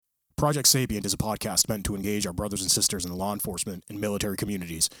Project Sapient is a podcast meant to engage our brothers and sisters in the law enforcement and military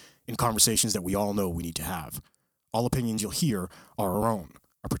communities in conversations that we all know we need to have. All opinions you'll hear are our own,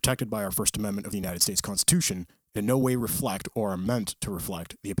 are protected by our First Amendment of the United States Constitution, and in no way reflect or are meant to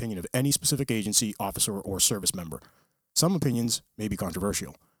reflect the opinion of any specific agency, officer, or service member. Some opinions may be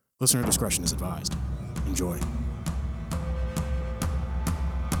controversial. Listener discretion is advised. Enjoy.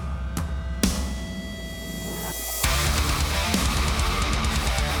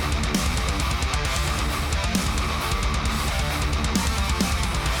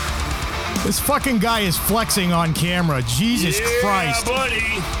 This fucking guy is flexing on camera. Jesus Christ. Yeah,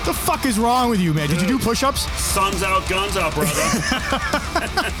 buddy. The fuck is wrong with you, man? Did you do push-ups? Sun's out, guns out, brother.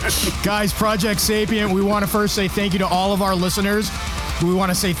 Guys, Project Sapient, we want to first say thank you to all of our listeners. We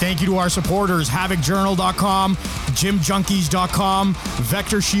want to say thank you to our supporters, HavocJournal.com, GymJunkies.com,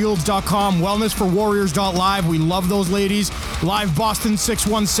 VectorShields.com, WellnessForWarriors.live. We love those ladies.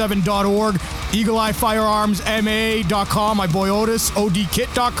 LiveBoston617.org, EagleEyeFirearmsMA.com, my boy Otis,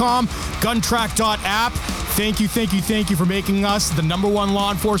 ODKit.com, Guntrack.app. Thank you for making us the number one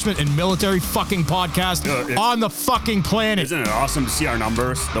law enforcement and military fucking podcast on the fucking planet. Isn't it awesome to see our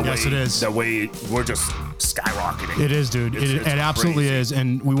numbers? Yes, it is. The way we're just skyrocketing. It is, dude. It absolutely is.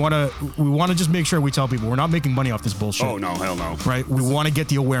 And we want to just make sure we tell people we're not making money off this bullshit. Oh, no, hell no. Right? We want to get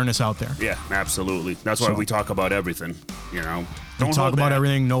the awareness out there. Yeah, absolutely. That's why we talk about everything, you know. Don't talk about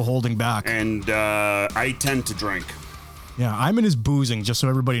everything, no holding back. And I tend to drink. Yeah, Iman is boozing, just so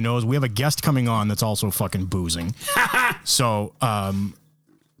everybody knows. We have a guest coming on that's also fucking boozing. So,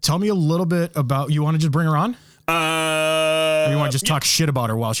 tell me a little bit about, you want to just bring her on? Or you want to just talk shit about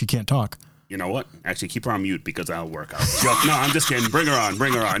her while she can't talk? You know what? Actually, keep her on mute because I'll work out. No, I'm just kidding. Bring her on.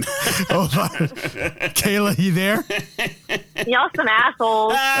 Oh, Kayla, you there? Y'all some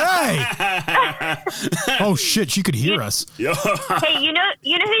assholes. Hey! Oh, shit, she could hear us. Hey, you know who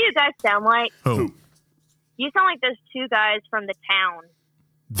you guys sound like? Who? You sound like those two guys from The Town.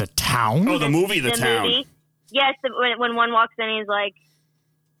 The Town? Oh, the movie The Town. Movie. Yes, when one walks in, he's like,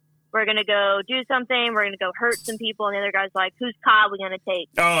 we're going to go do something. We're going to go hurt some people. And the other guy's like, whose car are we going to take?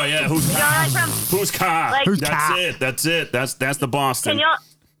 Oh, yeah. Whose car? Like, That's it. That's the Boston. Can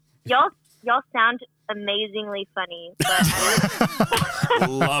y'all sound amazingly funny. But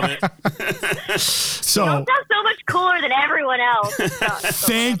love it. So y'all sound so much cooler than everyone else.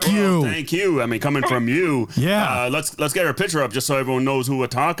 Thank you. Thank you. I mean, coming from you. Yeah. Let's get her picture up just so everyone knows who we're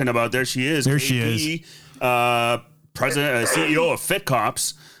talking about. There she is. There she is. President, CEO of Fit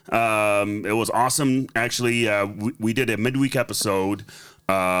Cops. It was awesome. Actually, we did a midweek episode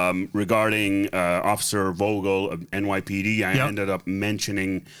regarding Officer Vogel of NYPD. I ended up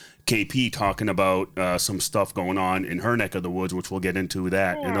mentioning KP talking about some stuff going on in her neck of the woods, which we'll get into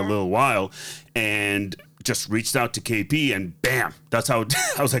that in a little while. And just reached out to KP, and bam, that's how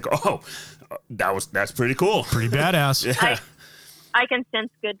I was like, oh, that's pretty cool. Pretty badass. Yeah. I can sense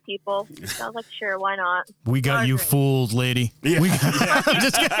good people. So I was like, sure, why not? We got you fooled, lady. Yeah.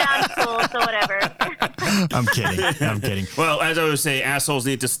 Just sounds cool, so whatever. I'm kidding. Well, as I would say, assholes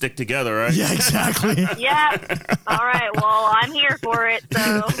need to stick together, right? Yeah, exactly. Yeah. All right. Well, I'm here for it.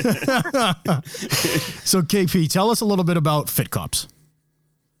 So. So, KP, tell us a little bit about Fit Cops.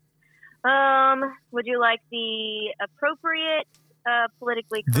 Would you like the appropriate,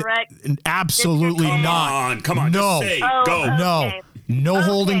 politically correct? Absolutely not. Come on. No. Just say, Oh, go. okay. No. No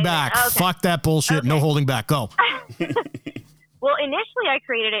holding back. Okay. Fuck that bullshit. Okay. No holding back. Go. Well, initially I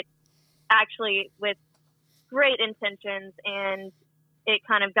created it actually with great intentions, and it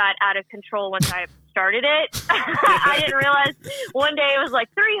kind of got out of control once I started it. I didn't realize one day it was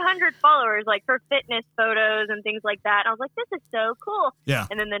like 300 followers, like for fitness photos and things like that. And I was like, this is so cool. Yeah.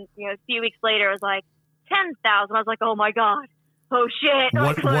 And then a few weeks later, it was like 10,000. I was like, oh my God. Oh shit.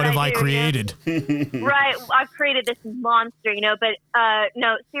 What have I created? Right. I've created this monster, but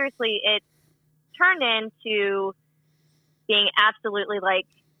no, seriously, it turned into being absolutely like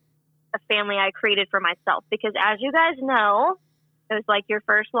a family I created for myself, because as you guys know, it was like your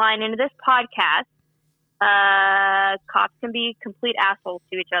first line into this podcast. Cops can be complete assholes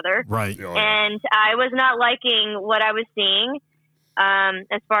to each other. Right. And I was not liking what I was seeing,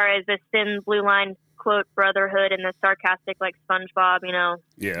 as far as the thin blue line quote brotherhood and the sarcastic like SpongeBob,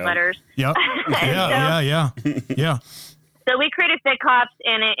 letters. Yep. Yeah. So we created Fit Cops,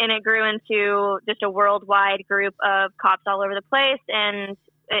 and it grew into just a worldwide group of cops all over the place. And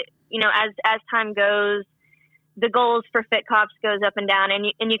it, as time goes, the goals for Fit Cops goes up and down,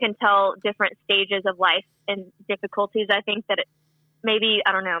 and you can tell different stages of life and difficulties. I think that maybe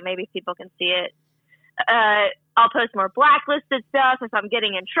people can see it. I'll post more blacklisted stuff if I'm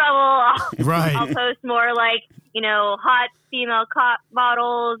getting in trouble. Right. I'll post more like, hot female cop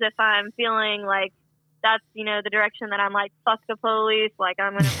models if I'm feeling like that's, the direction that I'm like, fuck the police. Like,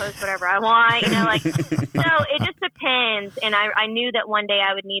 I'm going to post whatever I want, so it just depends. And I knew that one day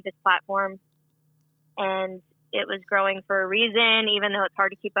I would need this platform, and it was growing for a reason, even though it's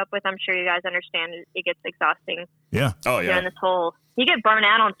hard to keep up with. I'm sure you guys understand it gets exhausting. Yeah. Oh, yeah. Doing this you get burnt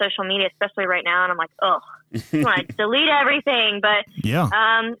out on social media, especially right now. And I'm like, I want to delete everything. But yeah,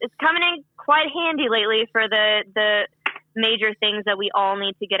 it's coming in quite handy lately for the major things that we all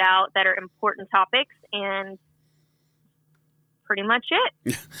need to get out that are important topics, and pretty much it.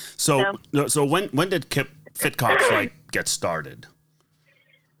 So when did Fit Cops get started?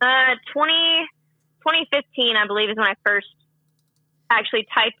 2015, I believe, is when I first actually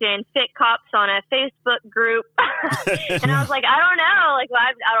typed in Fit Cops on a Facebook group. And I was like, I don't know. Like,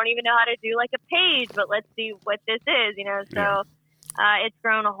 I don't even know how to do like a page, but let's see what this is, So it's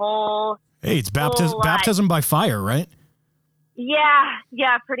grown a whole. Hey, it's baptism by fire, right? Yeah,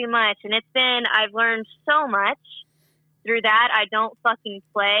 pretty much. And I've learned so much through that. I don't fucking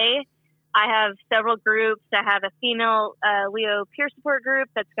play. I have several groups. I have a female Leo peer support group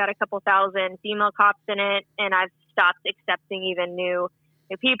that's got a couple thousand female cops in it, and I've stopped accepting even new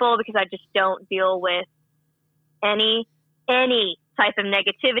people because I just don't deal with any type of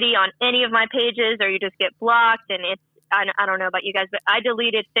negativity on any of my pages, or you just get blocked. And I don't know about you guys, but I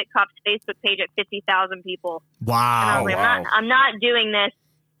deleted Fit Cops Facebook page at 50,000 people. Wow. And I was like, I'm not doing this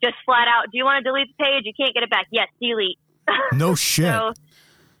just flat out. Do you want to delete the page? You can't get it back. Yes, delete. No shit. So,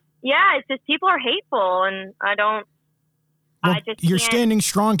 yeah, it's just people are hateful, and I don't. Well, you're can't. Standing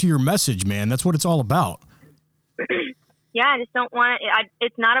strong to your message, man. That's what it's all about. Yeah, I just don't want it.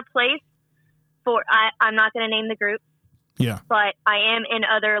 It's not a place for. I'm not going to name the group. Yeah. But I am in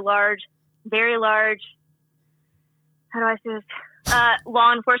other very large. How do I say this?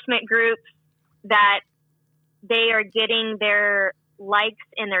 Law enforcement groups that they are getting their likes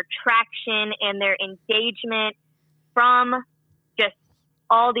and their traction and their engagement from just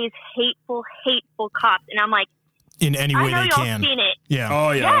all these hateful cops. And I'm like, in any way they can. Seen it. Yeah.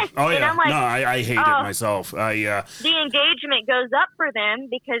 Oh yeah. Yes. Oh yeah. And I'm like, no, I hate it myself. The engagement goes up for them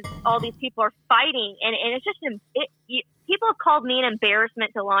because all these people are fighting, and it's just people have called me an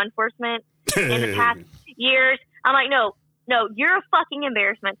embarrassment to law enforcement in the past years. I'm like, no, you're a fucking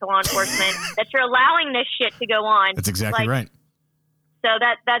embarrassment to law enforcement that you're allowing this shit to go on. That's exactly right. So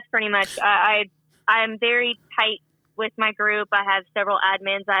that's pretty much. I'm very tight with my group. I have several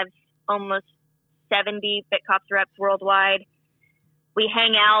admins. I have almost 70 Fit Cops reps worldwide. We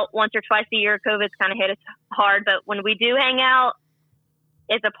hang out once or twice a year. COVID's kind of hit us hard, but when we do hang out,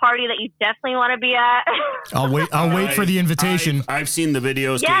 it's a party that you definitely want to be at. I'll wait for the invitation. I've seen the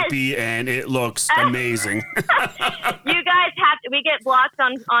videos, yes. KP, and it looks amazing. You guys we get blocked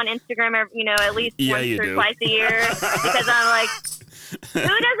on Instagram, at least once or twice a year because I'm like, who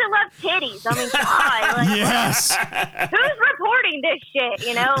doesn't love titties? I mean, God, like, yes. Who's reporting this shit?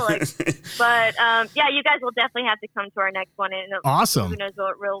 But yeah, you guys will definitely have to come to our next one. And awesome. Who knows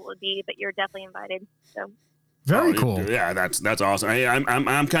what it will be, but you're definitely invited. So. Very cool. Yeah, that's awesome.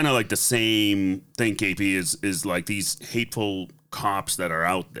 I'm kind of like the same thing, KP, is like these hateful cops that are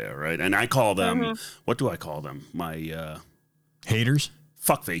out there, right? And I call them, what do I call them? My haters?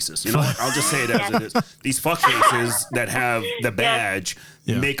 Fuck faces. You know what? I'll just say it as it is. These fuck faces that have the badge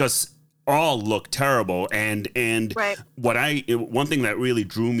make us all look terrible. And right. One thing that really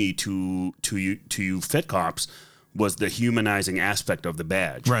drew me to you Fit Cops was the humanizing aspect of the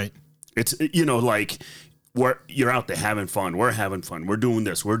badge. Right. It's you're out there having fun. We're having fun. We're doing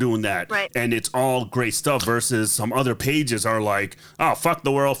this. We're doing that. Right. And it's all great stuff versus some other pages are like, oh, fuck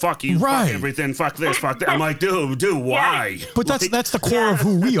the world. Fuck you. Right. Fuck everything. Fuck this. Fuck that. I'm like, dude, why? But that's the core of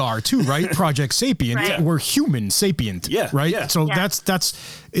who we are too, right? Project Sapient. Right. We're human sapient. Yeah. Right. Yeah. So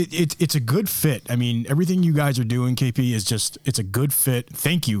it's a good fit. I mean, everything you guys are doing, KP, it's a good fit.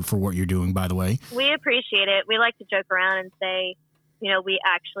 Thank you for what you're doing, by the way. We appreciate it. We like to joke around and say,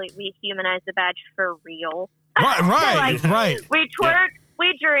 we humanize the badge for real. Right. Right. We twerk,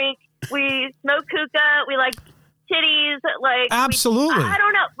 we drink, we smoke hookah, we like titties, like absolutely. I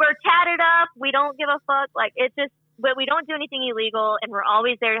don't know. We're tatted up. We don't give a fuck. Like it's just, but we don't do anything illegal, and we're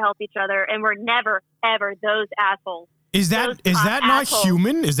always there to help each other, and we're never ever those assholes. Is that not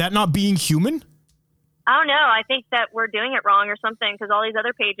human? Is that not being human? I don't know. I think that we're doing it wrong or something because all these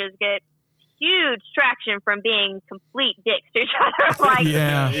other pages get huge traction from being complete dicks to each other. Like,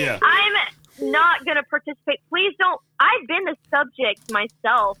 yeah. I'm not going to participate. Please don't. I've been the subject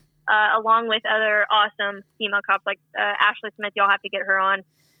myself, along with other awesome female cops like Ashley Smith. Y'all have to get her on.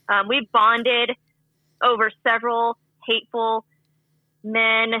 We've bonded over several hateful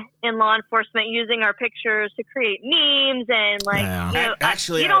men in law enforcement using our pictures to create memes and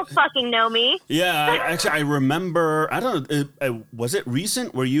Actually, you don't fucking know me. Yeah, I remember. I don't know. Was it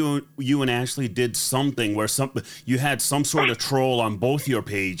recent where you and Ashley did something where you had some sort of troll on both your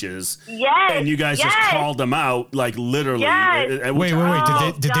pages? Yes, and you guys just called them out, like literally. Yes. Wait.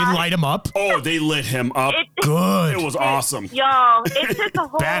 Did they light him up? Oh, they lit him up. Good. It was awesome. Y'all, it took a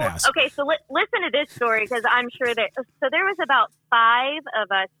whole... Badass. Okay, so listen to this story, because I'm sure that... So there was about 5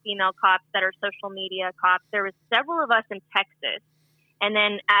 of us female cops that are social media cops. There was several of us in Texas. And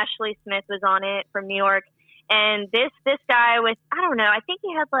then Ashley Smith was on it from New York. And this guy with, I don't know, I think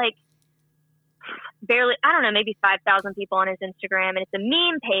he had like barely, I don't know, maybe 5,000 people on his Instagram. And it's a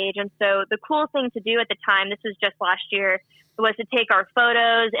meme page. And so the cool thing to do at the time, this was just last year, was to take our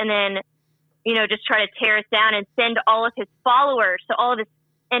photos and then, you know, just try to tear us down and send all of his followers. So all of his,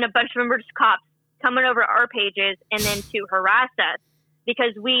 and a bunch of them were just cops coming over to our pages and then to harass us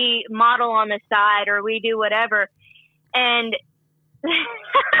because we model on the side or we do whatever. And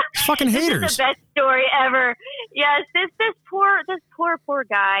fucking haters. This is the best story ever. Yes, this poor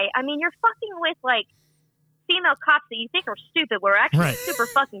guy. I mean, you're fucking with like female cops that you think are stupid. We're actually super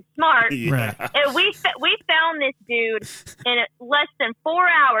fucking smart. Yeah. And we found this dude in less than 4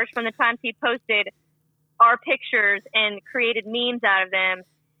 hours from the time he posted our pictures and created memes out of them.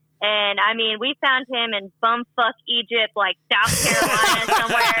 And I mean, we found him in bumfuck Egypt, like South Carolina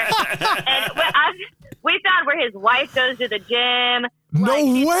somewhere. And we found where his wife goes to the gym. No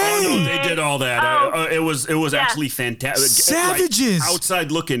way! Oh, no, they did all that. It was actually fantastic. Savages! Like,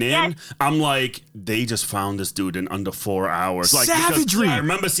 outside looking in, I'm like, they just found this dude in under 4 hours. Like, savagery! I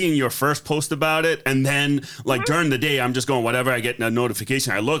remember seeing your first post about it, and then, like, during the day, I'm just going, whatever, I get a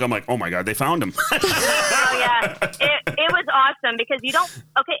notification, I look, I'm like, oh my God, they found him. Oh, yeah. It was awesome because you don't...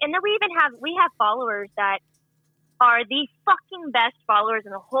 Okay, and then we have followers that are the fucking best followers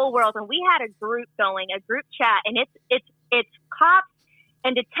in the whole world, and we had a group going, a group chat, and it's cops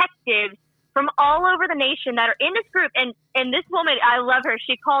and detectives from all over the nation that are in this group. And this woman, I love her.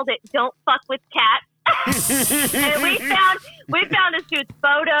 She called it "Don't Fuck with Cats." And we found this dude's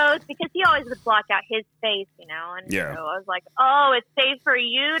photos because he always would block out his face, you know. And so I was like, oh, it's safe for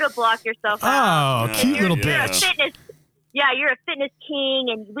you to block yourself out. Oh, cute little bitch. You're a fitness king,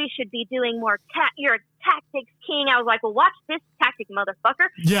 and we should be doing more. You're a tactics king. I was like, well, watch this tactic, motherfucker.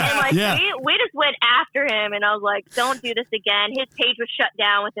 Yeah, and we just went after him, and I was like, don't do this again. His page was shut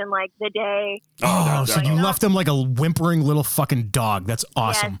down within like the day. Oh, so you left him like a whimpering little fucking dog. That's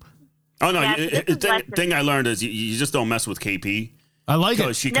awesome. Yes. Oh no, thing I learned is you just don't mess with KP. I like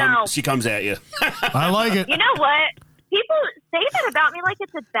it. She comes at you. I like it. You know what? People say that about me like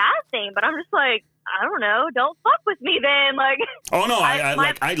it's a bad thing, but I'm just like, I don't know. Don't fuck with me then. Like, oh no,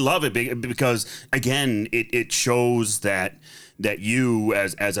 I love it because again, it shows that you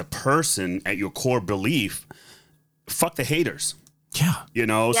as a person at your core belief, fuck the haters. Yeah. You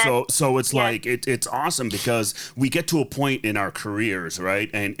know, so it's like it's awesome because we get to a point in our careers, right?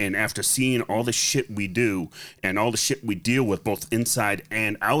 And after seeing all the shit we do and all the shit we deal with both inside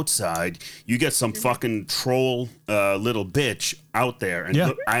and outside, you get some fucking troll little bitch out there. And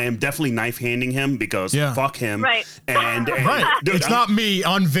look, I am definitely knife handing him because fuck him. Right. And dude, it's not me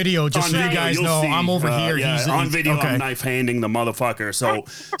on video, just so you guys know. I'm over here. Yeah, on video, I'm knife handing the motherfucker.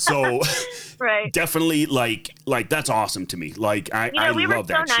 So right. Definitely like that's awesome to me. Like we were love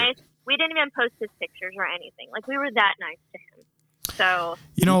so that nice. shit. We didn't even post his pictures or anything. Like, we were that nice to him. So,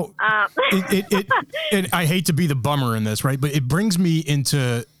 you know, it I hate to be the bummer in this, right? But it brings me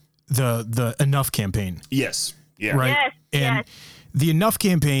into the Enough campaign. Yes. Yeah. Right. Yes. And the Enough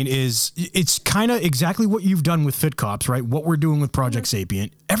campaign it's kind of exactly what you've done with Fit Cops, right? What we're doing with Project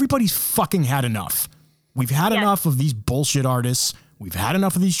Sapient. Everybody's fucking had enough. We've had enough of these bullshit artists. We've had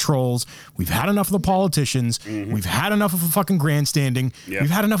enough of these trolls. We've had enough of the politicians. Mm-hmm. We've had enough of the fucking grandstanding. Yeah.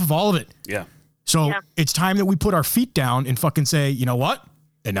 We've had enough of all of it. Yeah. So it's time that we put our feet down and fucking say, you know what?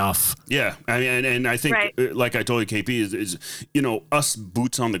 Enough. Yeah. I mean, and I think, like I told you, KP, is you know, us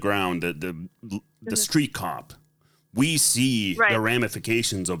boots on the ground, the street cop. We see the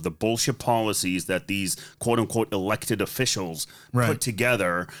ramifications of the bullshit policies that these quote unquote elected officials put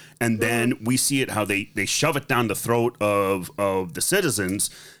together. And then we see it how they shove it down the throat of the citizens.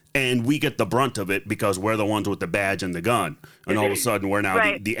 and we get the brunt of it because we're the ones with the badge and the gun. And all of a sudden, we're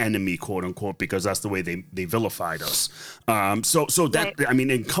now the enemy, quote unquote, because that's the way they vilified us. So that I mean,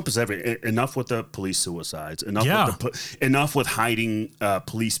 encompasses everything. Enough with the police suicides. Enough with hiding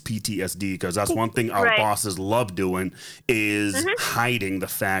police PTSD, because that's one thing our bosses love doing is hiding the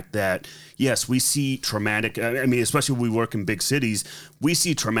fact that yes, we see traumatic. I mean, especially when we work in big cities, we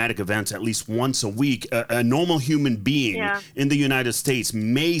see traumatic events at least once a week. A normal human being in the United States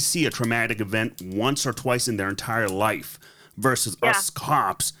may see a traumatic event once or twice in their entire life. Versus us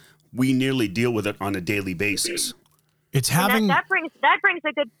cops, we nearly deal with it on a daily basis. It's having that brings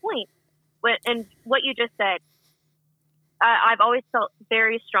a good point. And what you just said, I've always felt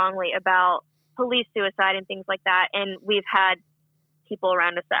very strongly about police suicide and things like that, and we've had people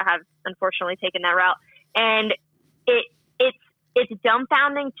around us that have unfortunately taken that route. And it's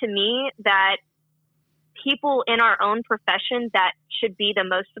dumbfounding to me that people in our own profession that should be the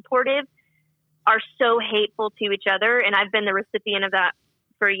most supportive are so hateful to each other. And I've been the recipient of that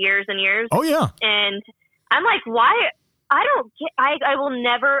for years and years. Oh yeah. And I'm like, why? I will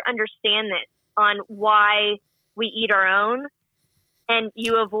never understand this on why we eat our own and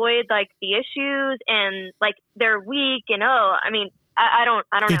you avoid like the issues and like they're weak and I mean, I don't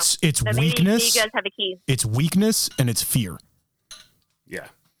know. It's weakness. You guys have a key. It's weakness and it's fear. Yeah.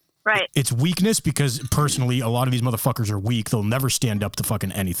 Right. It's weakness because personally, a lot of these motherfuckers are weak. They'll never stand up to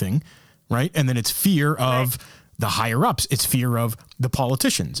fucking anything. Right. And then it's fear of the higher ups. It's fear of the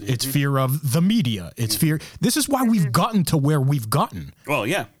politicians. It's fear of the media. It's fear. This is why we've gotten to where we've gotten. Well,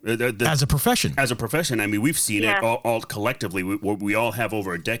 yeah. As a profession. I mean, we've seen it all collectively. We all have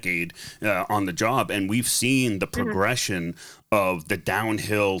over a decade on the job, and we've seen the progression of the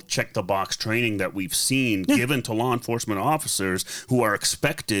downhill check the box training that we've seen given to law enforcement officers who are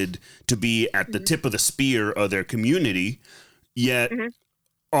expected to be at the tip of the spear of their community, yet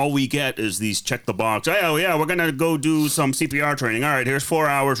all we get is these check the box. Oh, yeah, we're going to go do some CPR training. All right, here's 4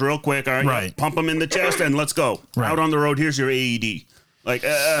 hours real quick. All right, pump them in the chest and let's go. Out on the road, here's your AED. Like,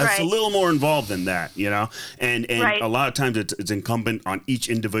 it's a little more involved than that, you know? And a lot of times it's incumbent on each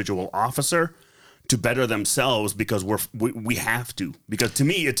individual officer to better themselves because we have to. Because to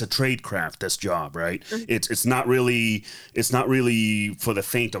me, it's a trade craft, this job, right? It's not really for the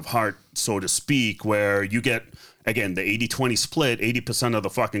faint of heart, so to speak, where you get... Again, the 80-20 split, 80% of the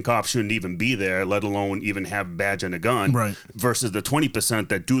fucking cops shouldn't even be there, let alone even have a badge and a gun, versus the 20%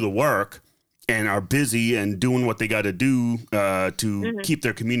 that do the work and are busy and doing what they got to do to keep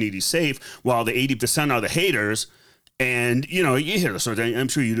their community safe, while the 80% are the haters. And, you know, you hear the sort, I'm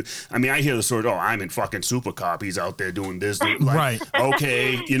sure you do. I mean, I hear the sort, I'm in fucking Super Cop. He's out there doing this. Like,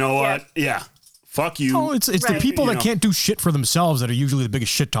 okay, you know what? Yeah. Fuck you. Oh, it's the people that can't do shit for themselves that are usually the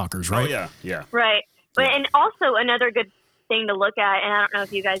biggest shit talkers, right? Oh, yeah. Right. But and also another good thing to look at, and I don't know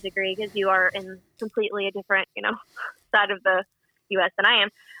if you guys agree because you are in completely a different, side of the U.S. than I am.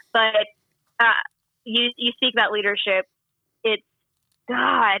 But you speak about leadership. It's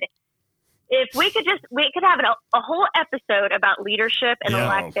God. If we could have a whole episode about leadership and the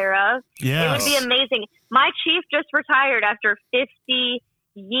lack thereof. It would be amazing. My chief just retired after 50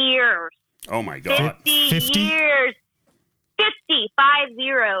 years. Oh my God. 50 years. 50, 50.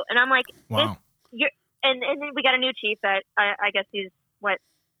 And I'm like, wow. And then we got a new chief that I guess he's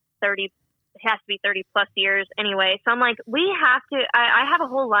 30, it has to be 30 plus years anyway. So I'm like, we have to, I have a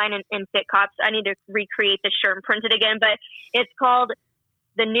whole line in Fit Cops. I need to recreate this shirt and print it again, but it's called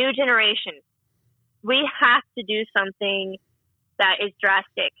The New Generation. We have to do something that is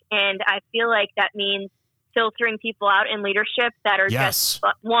drastic. And I feel like that means filtering people out in leadership that are just,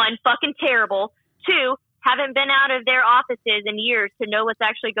 one, fucking terrible. Two, haven't been out of their offices in years to know what's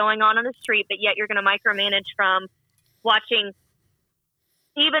actually going on the street, but yet you're going to micromanage from watching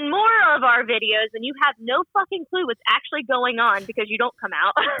even more of our videos and you have no fucking clue what's actually going on because you don't come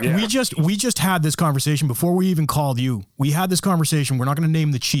out. We just had this conversation before we even called you. We had this conversation. We're not going to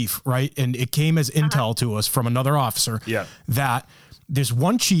name the chief, right? And it came as intel to us from another officer that this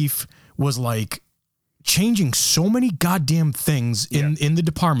one chief was like changing so many goddamn things in the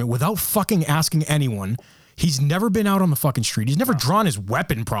department without fucking asking anyone. He's never been out on the fucking street. He's never drawn his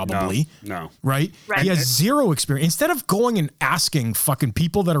weapon, probably. No. Right? He has zero experience. Instead of going and asking fucking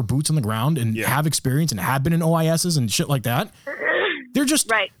people that are boots on the ground and have experience and have been in OISs and shit like that, they're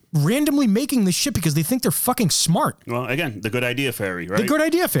just randomly making this shit because they think they're fucking smart. Well, again, the good idea fairy, right? The good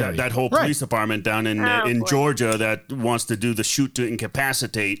idea fairy. That whole police department down in Georgia that wants to do the shoot to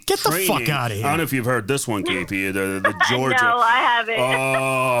incapacitate. Get training. The fuck out of here. I don't know if you've heard this one, KP, the Georgia. No, I haven't.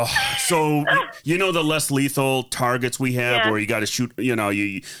 Oh, So you know the less lethal targets we have, where you got to shoot. You know,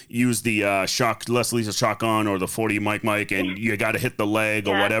 you use the less lethal shotgun or the 40 Mike, and you got to hit the leg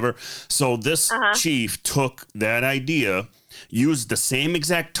or whatever. So this chief took that idea, used the same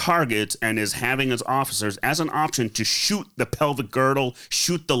exact targets, and is having his officers as an option to shoot the pelvic girdle,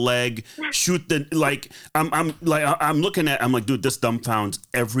 shoot the leg, shoot the I'm looking at, I'm like, dude, this dumbfounds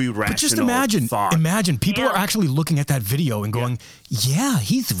every rational But just imagine, thought. people are actually looking at that video and going, yeah,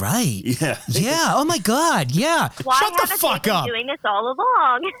 he's right. Yeah. Yeah. Oh my God. Yeah. Why Shut the haven't fuck they been up. doing this all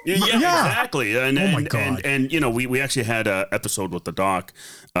along? Yeah, exactly. And, Oh my God. And you know, we actually had an episode with the doc,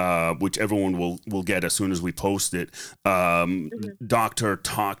 which everyone will get as soon as we post it. Doctor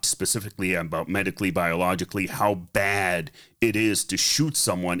talked specifically about medically, biologically, how bad it is to shoot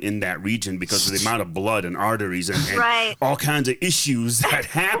someone in that region because of the amount of blood and arteries and all kinds of issues that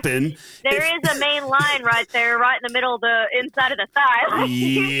happen. There is a main line right there, right in the middle of the inside of the thigh.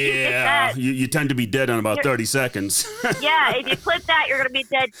 Yeah, you tend to be dead in about 30 seconds. Yeah, if you clip that, you're going to be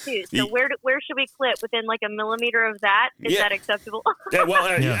dead too. So where should we clip? Within like a millimeter of that? Is that acceptable? Yeah, well,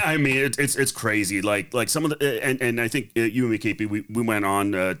 I mean, it's crazy. Like some of the, and I think you and me, KP, we went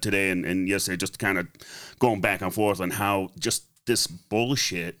on today and yesterday just kind of going back and forth on how just this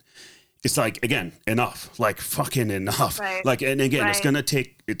bullshit. It's like, again, enough. Like fucking enough. Right. Like, and again, it's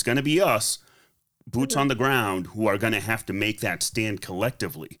gonna be us, boots on the ground, who are going to have to make that stand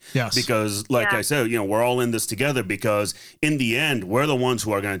collectively. Yes. Because, like I said, you know, we're all in this together because in the end, we're the ones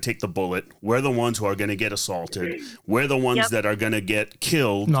who are going to take the bullet. We're the ones who are going to get assaulted. We're the ones that are going to get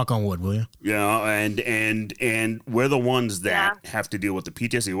killed. Knock on wood, will you? You know, and we're the ones that have to deal with the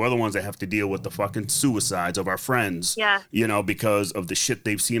PTSD. We're the ones that have to deal with the fucking suicides of our friends. Yeah. You know, because of the shit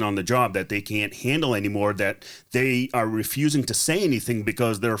they've seen on the job that they can't handle anymore, that they are refusing to say anything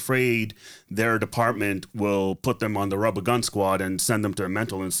because they're afraid their department will put them on the rubber gun squad and send them to a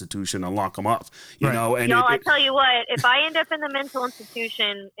mental institution and lock them up. You know, and y'all, I tell you what, if I end up in the mental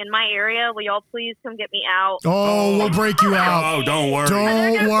institution in my area, will y'all please come get me out? Oh, we'll break you out. Oh, don't worry.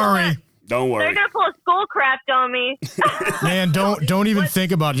 Don't worry. Don't worry. They're gonna pull a skullcraft on me. Man, don't even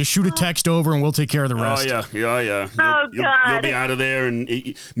think about it. Just shoot a text over and we'll take care of the rest. Oh yeah. Oh, God. You'll be out of there and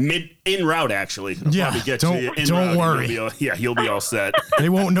en route. Actually, I'll probably get don't to you en don't route. worry. You'll be all set. They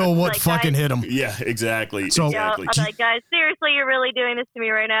won't know what Like, fucking guys- hit them. Yeah, exactly. So- exactly. I'm like, guys, seriously, you're really doing this to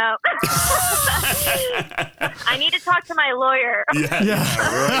me right now. I need to talk to my lawyer. Yeah.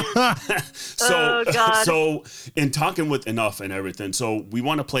 Right. Oh, God. So in talking with Enough and everything, so we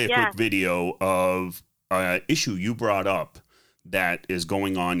want to play a quick video of an issue you brought up that is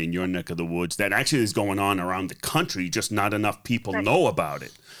going on in your neck of the woods that actually is going on around the country, just not enough people know about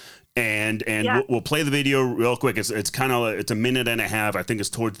it. And we'll play the video real quick. It's kind of it's a minute and a half. I think it's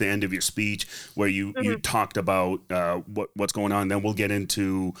towards the end of your speech where you talked about what's going on. Then we'll get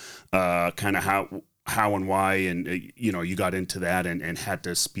into kind of how and why, and you know, you got into that and had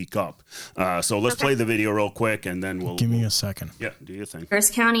to speak up. So let's play the video real quick, and then we'll Give me a second. Yeah, do your thing. Harris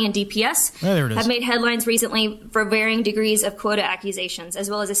County and DPS There it is. have made headlines recently for varying degrees of quota accusations, as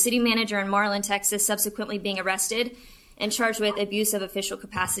well as a city manager in Marlin, Texas, subsequently being arrested and charged with abuse of official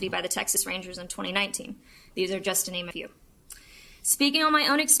capacity by the Texas Rangers in 2019. These are just to name a few. Speaking on my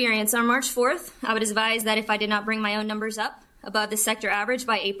own experience, on March 4th, I would advise that if I did not bring my own numbers up above the sector average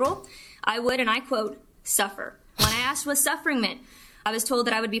by April, I would, and I quote, suffer. When I asked what suffering meant, I was told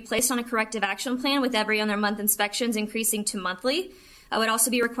that I would be placed on a corrective action plan with every other month inspections increasing to monthly. I would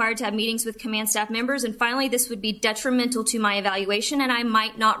also be required to have meetings with command staff members, and finally, this would be detrimental to my evaluation, and I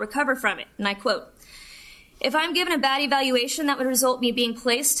might not recover from it. And I quote, if I'm given a bad evaluation, that would result in me being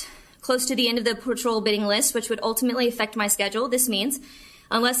placed close to the end of the patrol bidding list, which would ultimately affect my schedule. This means,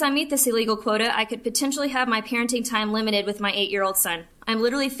 unless I meet this illegal quota, I could potentially have my parenting time limited with my 8-year-old son. I'm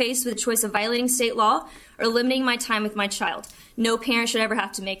literally faced with the choice of violating state law or limiting my time with my child. No parent should ever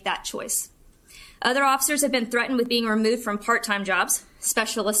have to make that choice. Other officers have been threatened with being removed from part-time jobs,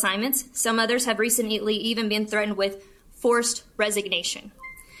 special assignments. Some others have recently even been threatened with forced resignation.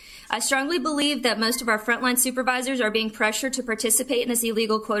 I strongly believe that most of our frontline supervisors are being pressured to participate in this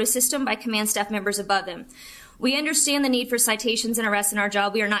illegal quota system by command staff members above them. We understand the need for citations and arrests in our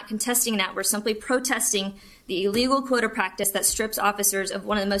job. We are not contesting that. We're simply protesting the illegal quota practice that strips officers of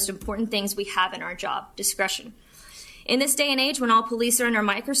one of the most important things we have in our job, discretion. In this day and age, when all police are under a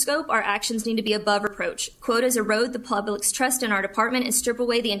microscope, our actions need to be above reproach. Quotas erode the public's trust in our department and strip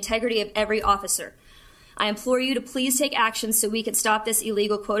away the integrity of every officer. I implore you to please take action so we can stop this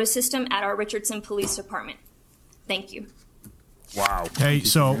illegal quota system at our Richardson Police Department. Thank you. Wow. Hey,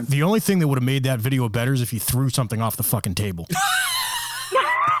 so the only thing that would have made that video better is if you threw something off the fucking table.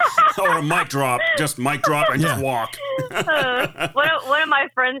 Or a mic drop. Just mic drop and just walk. One of my my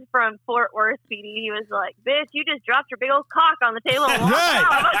friend from Fort Worth, PD, he was like, "Bitch, you just dropped your big old cock on the table and walked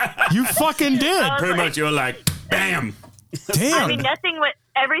Right. You fucking did. Pretty much, you're like, bam. Damn. I mean,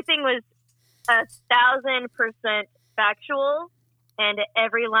 everything was 1,000% factual, and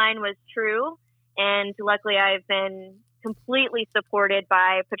every line was true. And luckily, I've been completely supported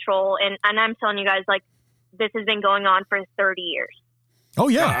by patrol, and I'm telling you guys, like, this has been going on for 30 years. Oh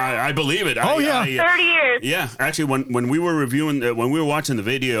yeah. I believe it. Oh, yeah. 30 years. Yeah, actually, when we were reviewing, when we were watching the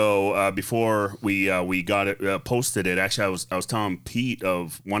video before we got it posted, it actually I was telling Pete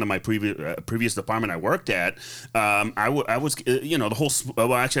of one of my previous department I worked at. I was the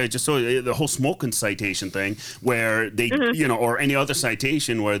whole I just saw the whole smoking citation thing where they or any other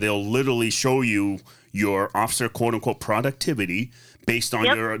citation where they'll literally show you your officer quote unquote productivity based on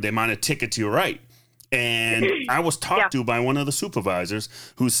the amount of tickets you write. And I was talked to by one of the supervisors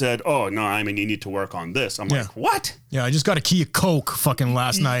who said, "Oh no, I mean you need to work on this." I'm like, "What?" Yeah, I just got a key of Coke fucking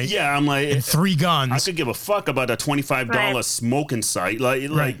last night. Yeah, I'm like, and 3 guns. I could give a fuck about a $25 smoking site,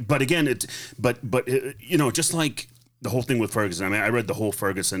 like. But again, just like the whole thing with Ferguson. I mean, I read the whole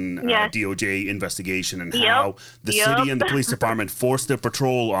Ferguson DOJ investigation and how the city and the police department forced their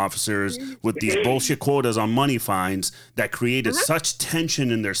patrol officers with these bullshit quotas on money fines that created such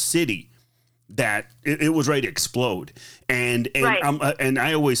tension in their city that it was ready to explode. And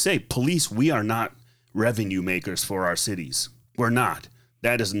I always say, police, we are not revenue makers for our cities. We're not.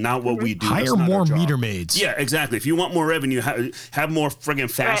 That is not what we do. Hire more meter maids. Yeah, exactly. If you want more revenue, have more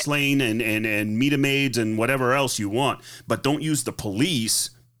friggin' fast lane and meter maids and whatever else you want. But don't use the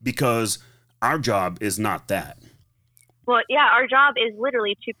police because our job is not that. Well, yeah, our job is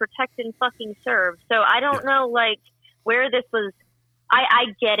literally to protect and fucking serve. So I don't know, like, where this was. I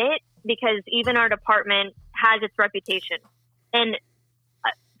get it, because even our department has its reputation. And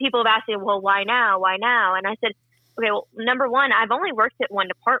people have asked me, well, why now? Why now? And I said, okay, well, number one, I've only worked at one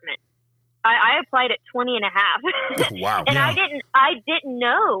department. I applied at 20 and a half. Wow. And I didn't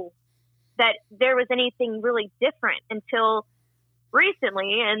know that there was anything really different until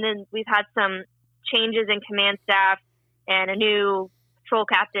recently. And then we've had some changes in command staff and a new patrol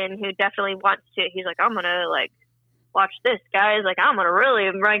captain who definitely wants to, he's like, I'm going to like, watch this, guys. Like, I'm going to really,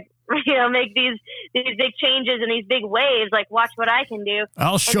 make these big changes and these big waves. Like, watch what I can do.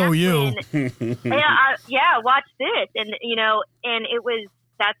 I'll show you. Watch this. And, and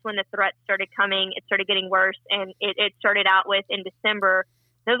that's when the threats started coming. It started getting worse. And it started out with in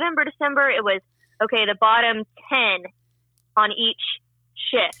November, December, it was, okay, the bottom 10 on each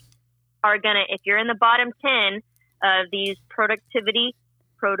shift are going to, if you're in the bottom 10 of these productivity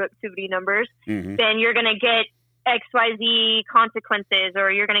numbers, then you're going to get XYZ consequences, or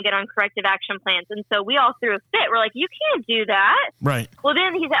you're going to get on corrective action plans. And so we all threw a fit. We're like, you can't do that. Right. Well,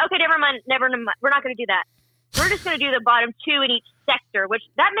 then he said, okay, never mind. We're not going to do that. We're just going to do the bottom 2 in each sector, which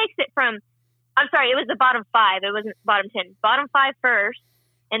that makes it from, I'm sorry, it was the bottom 5. It wasn't bottom 10. Bottom 5 first,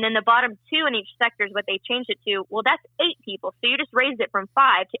 and then the bottom 2 in each sector is what they changed it to. Well, that's 8 people. So you just raised it from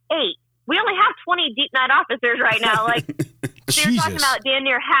 5 to 8. We only have 20 deep night officers right now. Like, so you're talking about damn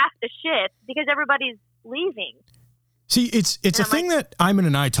near half the shift because everybody's leaving. See, it's a thing that Ayman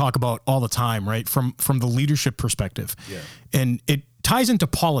and I talk about all the time, right? From the leadership perspective. Yeah. And it ties into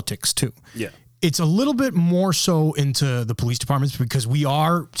politics too. Yeah. It's a little bit more so into the police departments because we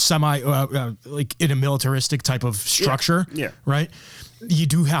are like in a militaristic type of structure. Yeah. Right. You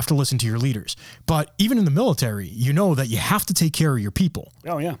do have to listen to your leaders, but even in the military, you know that you have to take care of your people.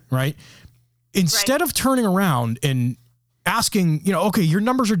 Oh yeah. Right. Instead of turning around and asking, okay, your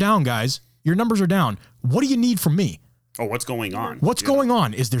numbers are down, guys. Your numbers are down. What do you need from me? Oh, what's going on? What's going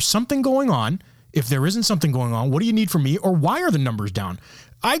on? Is there something going on? If there isn't something going on, what do you need from me? Or why are the numbers down?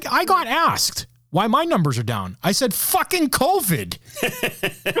 I got asked why my numbers are down. I said, fucking COVID.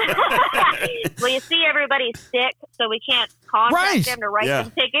 Well, you see everybody's sick, so we can't contact them to write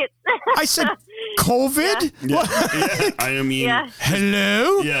them tickets. I said, COVID? Yeah. I mean,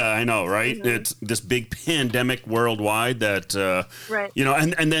 hello? Yeah, I know, right? Mm-hmm. It's this big pandemic worldwide that,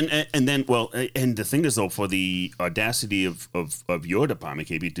 and the thing is, though, for the audacity of your department,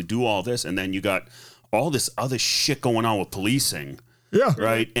 KB, to do all this, and then you got all this other shit going on with policing. Yeah.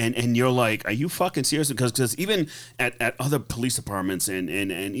 Right. And you're like, are you fucking serious? Because even at other police departments and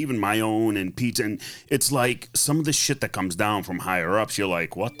even my own and Pete's, and it's like some of the shit that comes down from higher ups, you're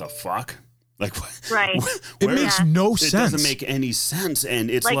like, what the fuck? Like, right. It makes no sense. It doesn't make any sense. And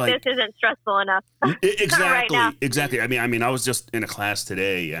it's like this isn't stressful enough. Exactly. Right now. Exactly. I mean, I was just in a class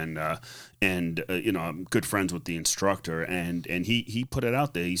today and I'm good friends with the instructor and he put it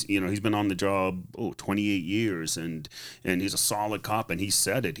out there. He's been on the job 28 years and he's a solid cop, and he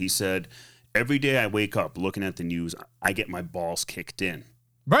said it. He said every day I wake up looking at the news, I get my balls kicked in.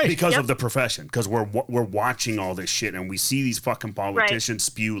 Right. Because of the profession, because we're watching all this shit and we see these fucking politicians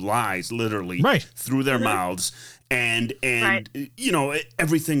spew lies literally through their mouths, and you know,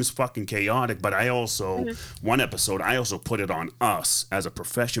 everything's fucking chaotic. But I also one episode I also put it on us as a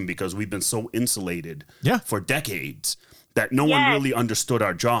profession because we've been so insulated for decades that no one really understood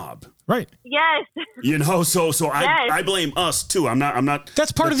our job. Right. Yes. You know, so I blame us too. I'm not.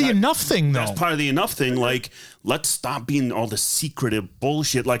 That's part of the enough thing, though. That's part of the enough thing. Like, let's stop being all the secretive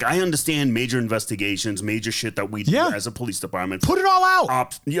bullshit. Like, I understand major investigations, major shit that we do as a police department. Put it all out.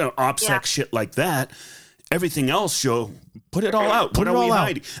 OPSEC shit like that. Everything else, put it all out. What are we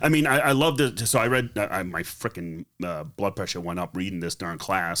hiding? I mean, I love this. So I read, my freaking blood pressure went up reading this during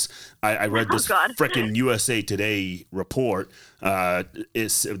class. I read this freaking USA Today report.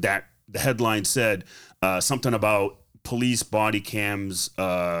 Is that the headline said something about police body cams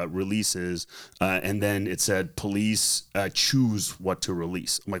releases, and then it said police choose what to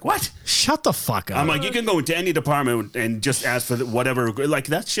release. I'm like, what? Shut the fuck up. I'm like, you can go into any department and just ask for whatever. Like,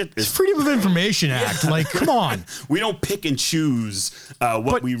 that shit is... It's Freedom of Information Act. Like, come on. We don't pick and choose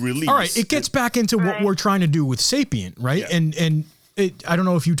what we release. All right, it gets back into what we're trying to do with Sapient, right? Yeah. And I don't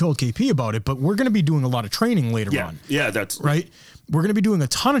know if you told KP about it, but we're going to be doing a lot of training later on. Yeah, that's... Right? We're going to be doing a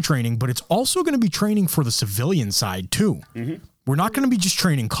ton of training, but it's also going to be training for the civilian side too. Mm-hmm. We're not going to be just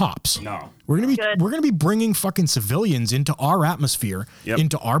training cops. No. We're going to be bringing fucking civilians into our atmosphere,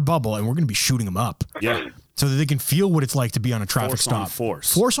 into our bubble, and we're going to be shooting them up. Yeah. So that they can feel what it's like to be on a traffic stop.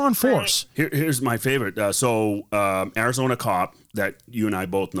 Force on force. Here's my favorite. Arizona cop that you and I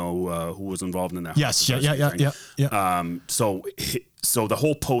both know who was involved in that. Yes. Yeah. So the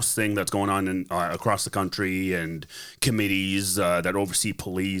whole post thing that's going on in across the country and committees that oversee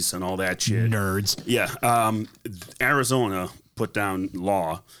police and all that shit. Nerds. Yeah. Arizona put down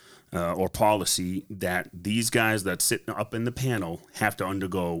law or policy that these guys that sit up in the panel have to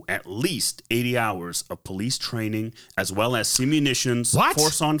undergo at least 80 hours of police training as well as simulations,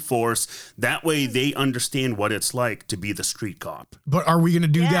 force on force. That way they understand what it's like to be the street cop. But are we going to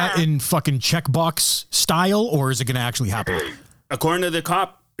do that in fucking checkbox style, or is it going to actually happen? According to the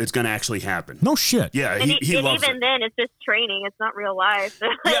cop, it's going to actually happen. No shit. Yeah, and he loves even it. then, it's just training. It's not real life.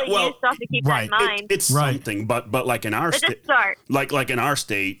 Yeah, well, you still have to keep that in mind. It's something, but like in our state, like in our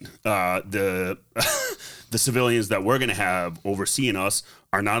state, the the civilians that we're going to have overseeing us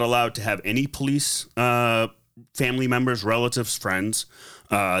are not allowed to have any police family members, relatives, friends.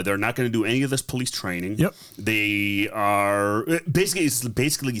 They're not going to do any of this police training. Yep. They are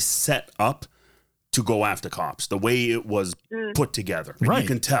basically set up to go after cops, the way it was put together. Right. You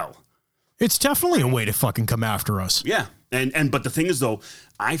can tell. It's definitely a way to fucking come after us. Yeah. But the thing is, though,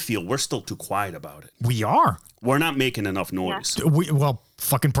 I feel we're still too quiet about it. We are. We're not making enough noise. Yeah.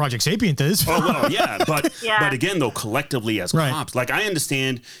 Fucking Project Sapient is. Oh, well, yeah. But again, though, collectively as cops, like, I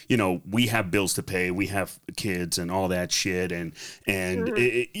understand, we have bills to pay, we have kids and all that shit. And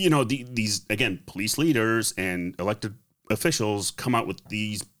these, again, police leaders and elected officials come out with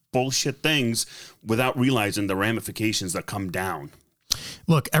these bullshit things without realizing the ramifications that come down.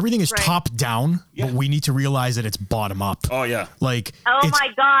 Look, everything is top down, but we need to realize that it's bottom up. Oh, yeah. Like, my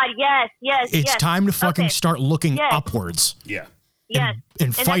God. Yes. It's time to fucking start looking upwards. Yeah. Yes.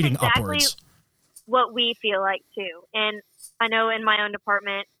 And fighting that's exactly upwards. What we feel like too. And I know in my own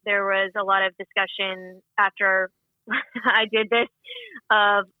department, there was a lot of discussion after I did this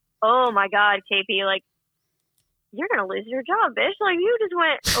of, oh my God, KP, like, you're going to lose your job, bitch. Like, you just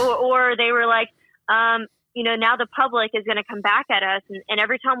went, or they were like, now the public is going to come back at us. And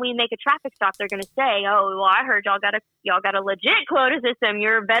every time we make a traffic stop, they're going to say, oh, well, I heard y'all got a legit quota system.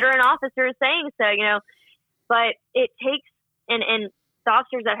 Your veteran officer is saying so, but it takes, and the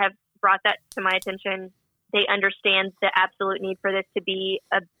officers that have brought that to my attention, they understand the absolute need for this to be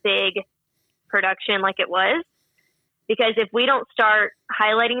a big production like it was. Because if we don't start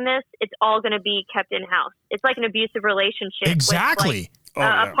highlighting this, it's all going to be kept in-house. It's like an abusive relationship. Exactly. With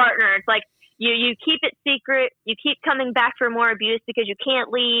a partner. It's like you keep it secret. You keep coming back for more abuse because you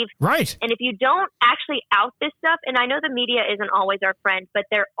can't leave. Right. And if you don't actually out this stuff, and I know the media isn't always our friend, but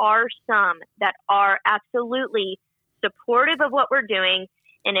there are some that are absolutely supportive of what we're doing.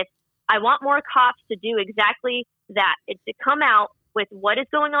 And if I want more cops to do exactly that, it's to come out with what is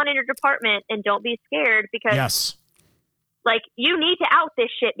going on in your department and don't be scared because like, you need to out this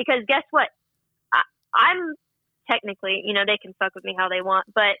shit because guess what? I'm technically, they can fuck with me how they want,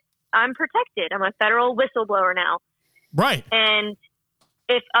 but I'm protected. I'm a federal whistleblower now. Right. And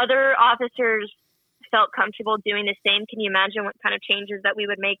if other officers felt comfortable doing the same, can you imagine what kind of changes that we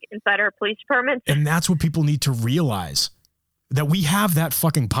would make inside our police departments? And that's what people need to realize. that we have that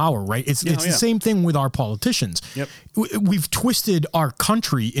fucking power, right? It's the same thing with our politicians. Yep. We've twisted our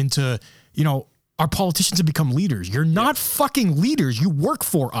country into, our politicians have become leaders. You're not fucking leaders. You work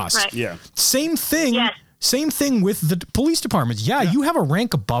for us. Right. Yeah. Same thing. Yes. Same thing with the police departments. Yeah, you have a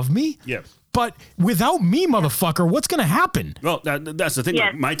rank above me. Yeah. But without me, motherfucker, what's going to happen? Well, that's the thing.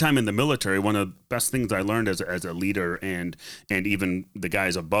 Yes. Like, my time in the military, one of the best things I learned as a leader and even the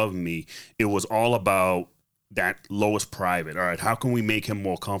guys above me, it was all about that lowest private. All right, how can we make him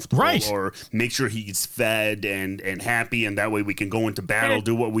more comfortable, right, or make sure he's fed and happy, and that way we can go into battle,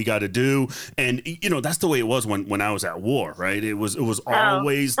 do what we got to do. And that's the way it was when I was at war, right? It was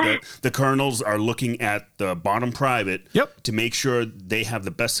always the colonels are looking at the bottom private, to make sure they have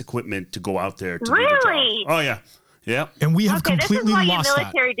the best equipment to go out there to do the job. Oh yeah. Yeah. And we have completely this is why lost you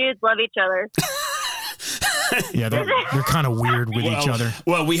military dudes love each other. Yeah, they're kind of weird with each other.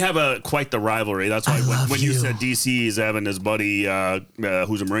 Well, we have quite the rivalry. That's why when you said DC is having his buddy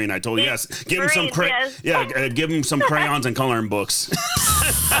who's a Marine, I told you, give him some give him some crayons and coloring books.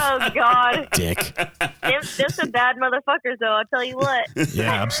 Oh God, dick. They're some bad motherfuckers, though. I'll tell you what.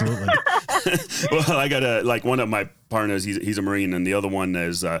 Yeah, absolutely. Well, I got one of my partners. He's a Marine, and the other one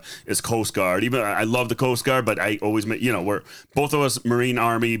is Coast Guard. Even I love the Coast Guard, but I always we're both of us Marine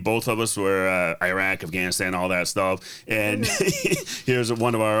Army. Both of us were Iraq, Afghanistan, all that stuff. And here's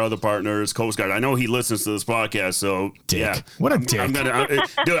one of our other partners, Coast Guard. I know he listens to this podcast, so dick. Yeah, what a dick. I'm gonna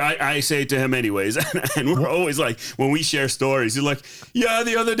dude, I say it to him anyways, and we're always like when we share stories, he's like, "Yeah,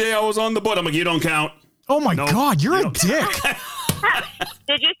 the other day I was on the boat." I'm like, "You don't count." Oh my God, you're a dick.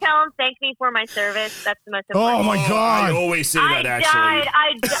 Did you tell him thank me for my service? That's the most important. Oh my God! I always say that. Actually,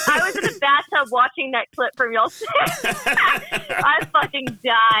 I was in the bathtub watching that clip from y'all. I fucking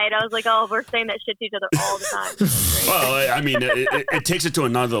died. I was like, oh, we're saying that shit to each other all the time. Well, I mean, it takes it to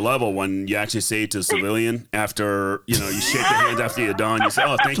another level when you actually say it to a civilian after you shake their hands after you're done. You say,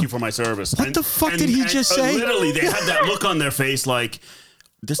 "Oh, thank you for my service." What the fuck did he just say? Literally, they have that look on their face like,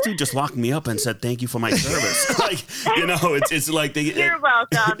 this dude just locked me up and said thank you for my service. It's like you're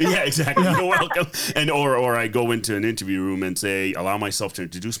welcome. Yeah, exactly. You're welcome. And or I go into an interview room and say, allow myself to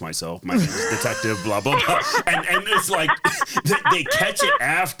introduce myself. My name is Detective blah blah blah. And it's like they catch it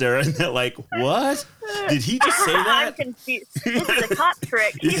after and they're like, what? Did he just say that? I'm confused. This is a cop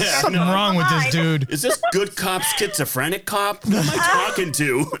trick. Yeah, something wrong with this dude. Is this good cop, schizophrenic cop? Who am I talking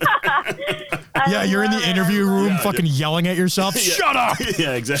to? Yeah, you're in the interview room fucking yelling at yourself. Shut up!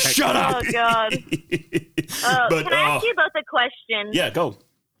 Yeah, exactly. Shut up! Oh, God. Can I ask you both a question? Yeah, go.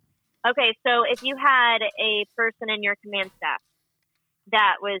 Okay, so if you had a person in your command staff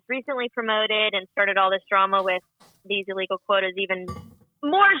that was recently promoted and started all this drama with these illegal quotas, even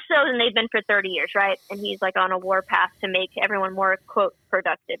more so than they've been for 30 years, right? And he's like on a war path to make everyone more, quote,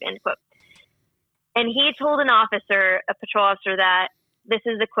 productive, end quote. And he told an officer, a patrol officer, that this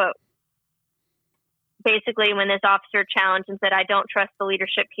is the quote. Basically, when this officer challenged and said, I don't trust the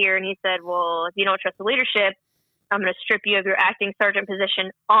leadership here. And he said, well, if you don't trust the leadership, I'm going to strip you of your acting sergeant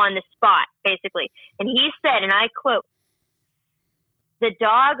position on the spot, basically. And he said, and I quote, the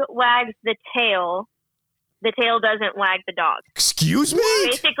dog wags the tail doesn't wag the dog. Excuse me?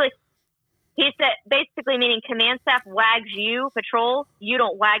 Basically, he said, basically meaning command staff wags you, patrol, you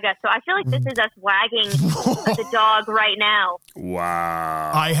don't wag us. So I feel like this is us wagging the dog right now.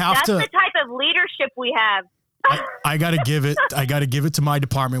 Wow. That's the type of leadership we have. I gotta give it to my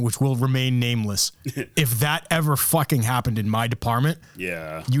department, which will remain nameless. If that ever fucking happened in my department,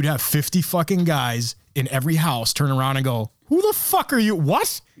 you'd have 50 fucking guys in every house turn around and go, who the fuck are you?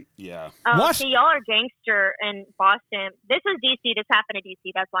 What? Yeah. What? See, y'all are gangster in Boston. This was DC. This happened to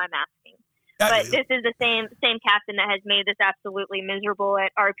DC. That's why I'm asking. But this is the same captain that has made this absolutely miserable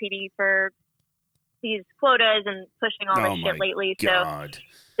at RPD for these quotas and pushing all this shit lately. God. So,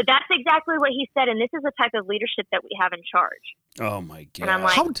 but that's exactly what he said, and this is the type of leadership that we have in charge. Oh my God! And I'm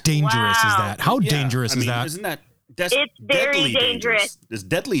like, how dangerous is that? How dangerous is that? Isn't that? It's very dangerous. It's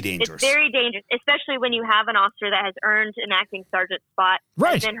deadly dangerous. It's very dangerous, especially when you have an officer that has earned an acting sergeant spot,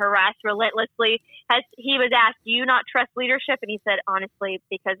 has been harassed relentlessly. He was asked, "Do you not trust leadership?" And he said, "Honestly,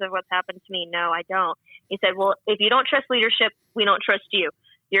 because of what's happened to me, no, I don't." He said, "Well, if you don't trust leadership, we don't trust you.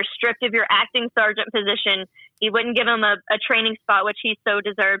 You're stripped of your acting sergeant position." He wouldn't give him a training spot, which he so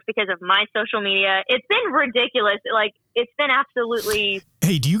deserved because of my social media. It's been ridiculous. Like, it's been absolutely.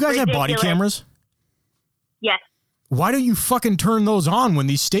 Hey, do you guys ridiculous. have body cameras? Yes. Why don't you fucking turn those on when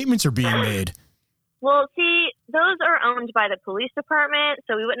these statements are being made? Well, see, those are owned by the police department,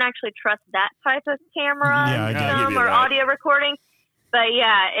 so we wouldn't actually trust that type of camera or audio recording. But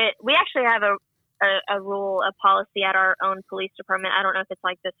yeah, we actually have a rule, a policy at our own police department. I don't know if it's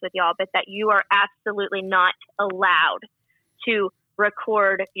like this with y'all, but that you are absolutely not allowed to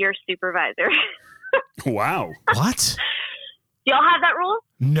record your supervisor. Wow. What? Do y'all have that rule?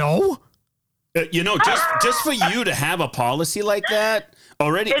 No. Just for you to have a policy like that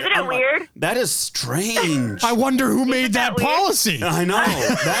already. Isn't it weird? That is strange. I wonder who made that weird? policy. I know.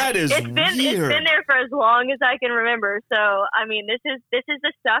 That is It's been there for as long as I can remember. So I mean, this is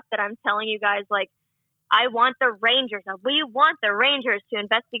the stuff that I'm telling you guys. Like, I want the Rangers. We want the Rangers to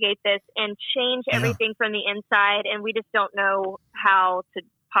investigate this and change everything from the inside, and we just don't know how to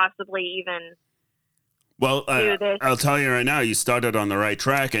possibly even. Well, I'll tell you right now, you started on the right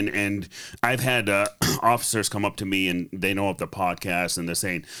track, and I've had officers come up to me, and they know of the podcast, and they're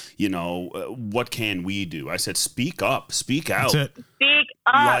saying, what can we do? I said, speak up, speak out. That's it. Speak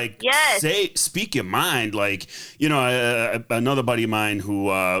up, like, yes. Speak your mind. Like, another buddy of mine who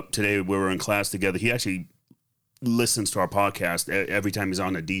today we were in class together, he actually listens to our podcast every time he's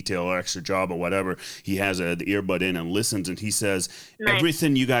on a detail or extra job or whatever. He has the earbud in and listens, and he says,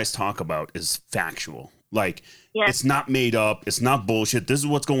 everything you guys talk about is factual. Like, it's not made up. It's not bullshit. This is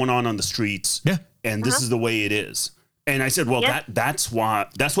what's going on the streets. Yeah. And this is the way it is. And I said, well, that's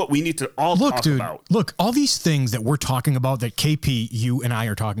what we need to all talk about. Look, all these things that we're talking about, that KP, you and I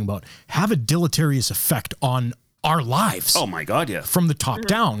are talking about, have a deleterious effect on our lives. Oh my God, yeah. From the top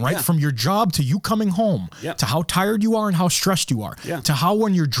down, right? Yeah. From your job to you coming home, to how tired you are and how stressed you are, to how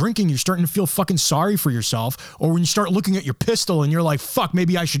when you're drinking, you're starting to feel fucking sorry for yourself, or when you start looking at your pistol and you're like, fuck,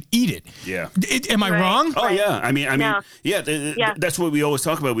 maybe I should eat it. Yeah. Am I wrong? Oh yeah. I mean, No. that's what we always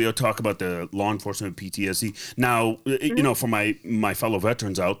talk about. We talk about the law enforcement PTSD. Now, for my fellow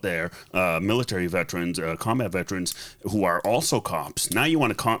veterans out there, military veterans, combat veterans who are also cops. Now you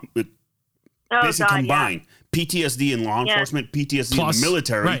want to basically combine PTSD in law enforcement, PTSD in the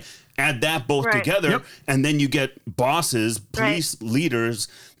military, add that both together, and then you get bosses, police leaders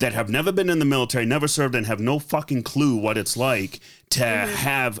that have never been in the military, never served, and have no fucking clue what it's like to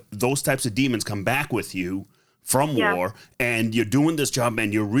have those types of demons come back with you from war, and you're doing this job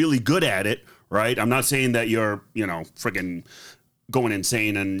and you're really good at it, right? I'm not saying that you're, freaking going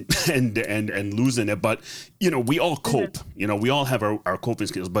insane and losing it, but we all cope. We all have our coping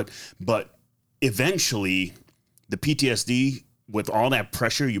skills, but eventually the PTSD, with all that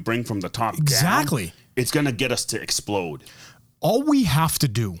pressure you bring from the top down, it's going to get us to explode. All we have to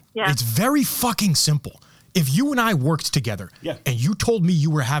do, it's very fucking simple. If you and I worked together and you told me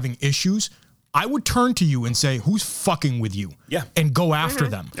you were having issues, I would turn to you and say, who's fucking with you? Yeah. And go after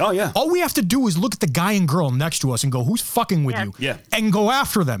them. Oh, yeah. All we have to do is look at the guy and girl next to us and go, who's fucking with you? Yeah. And go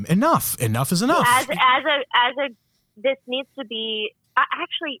after them. Enough is enough. This needs to be,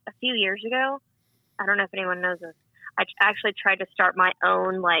 actually a few years ago, I don't know if anyone knows this, I actually tried to start my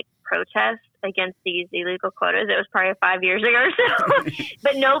own protest against these illegal quotas. It was probably 5 years ago or so.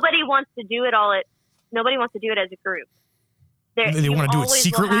 But nobody wants to do it nobody wants to do it as a group. They want to do it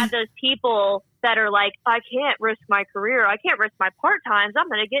secretly? Will have those people that are like, I can't risk my career. I can't risk my part-times. I'm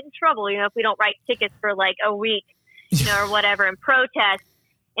going to get in trouble, if we don't write tickets for a week, or whatever, and protest.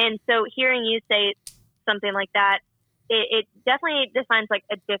 And so hearing you say something like that, it definitely defines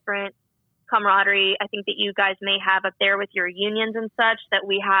a different camaraderie I think that you guys may have up there with your unions and such that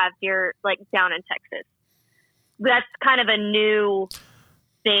we have here down in Texas. That's kind of a new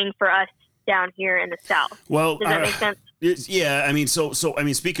thing for us down here in the South. Well, does that make sense? Yeah, I mean, so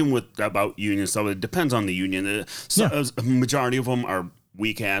speaking about union stuff, it depends on the union. A majority of them are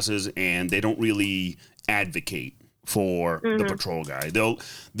weak asses, and they don't really advocate for the patrol guy. They'll.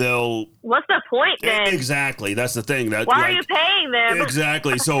 What's the point then? Exactly, that's the thing. Why are you paying them?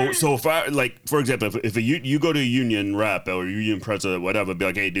 Exactly. So if I for example, if you go to a union rep or union president, whatever, be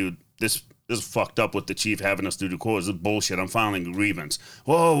like, hey, dude, this is fucked up with the chief having us do the quotas. This is bullshit. I'm filing a grievance.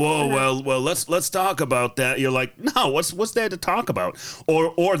 Whoa, well, let's talk about that. You're like, no, what's there to talk about?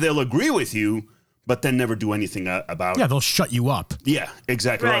 Or they'll agree with you, but then never do anything about it. Yeah, they'll shut you up. Yeah,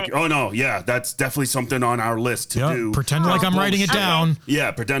 exactly. Right. Oh no, yeah, that's definitely something on our list to do. Pretend like I'm writing it down.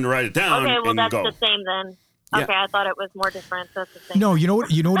 Yeah, pretend to write it down. Okay, well and that's go. the same then. Okay, I thought it was more different. That's the same. No, you know what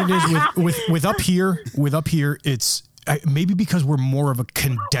it is with up here. With up here, it's maybe because we're more of a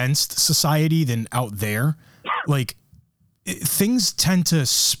condensed society than out there. Things tend to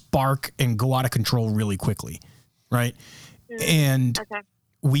spark and go out of control really quickly, right? And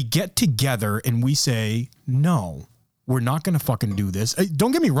we get together and we say, no, we're not going to fucking do this.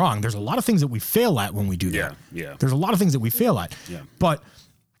 Don't get me wrong. There's a lot of things that we fail at when we do that. Yeah. There's a lot of things that we fail at. Yeah. But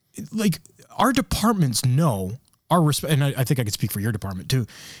our departments know and I think I could speak for your department too.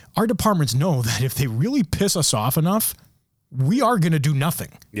 Our departments know that if they really piss us off enough, we are going to do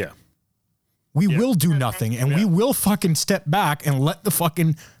nothing. Yeah. We will do nothing, and we will fucking step back and let the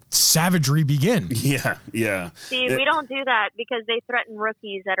fucking savagery begin. Yeah, yeah. See, we don't do that because they threaten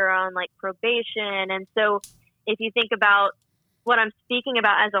rookies that are on like probation. And so if you think about what I'm speaking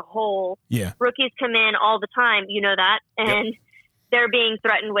about as a whole, Yeah. rookies come in all the time, you know that, and they're being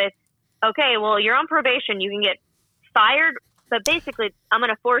threatened with, okay, well, you're on probation, you can get fired, but basically I'm going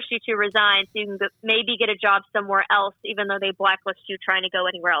to force you to resign so you can maybe get a job somewhere else, even though they blacklist you trying to go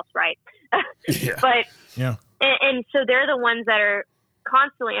anywhere else, right? Yeah. But Yeah. and so they're the ones that are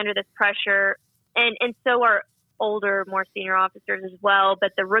constantly under this pressure, and so are older, more senior officers as well.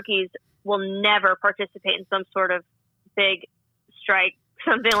 But the rookies will never participate in some sort of big strike,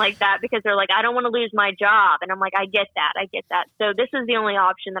 something like that, because they're like, I don't want to lose my job. And I'm like, I get that. So this is the only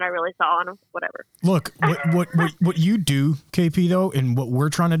option that I really saw, and whatever. Look, what you do, KP, though, and what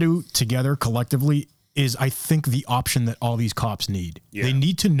we're trying to do together collectively is, I think, the option that all these cops need. Yeah. They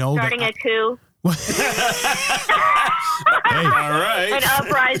need to know Starting a coup, hey, All right. an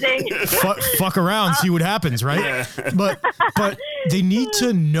uprising. fuck around, see what happens, right? Yeah. But they need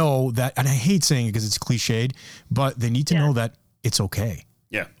to know that, and I hate saying it because it's cliched, but they need to know that it's okay.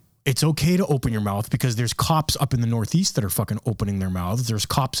 Yeah. It's okay to open your mouth, because there's cops up in the Northeast that are fucking opening their mouths. There's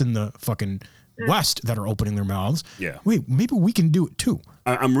cops in the fucking West that are opening their mouths. Yeah. Wait, maybe we can do it too.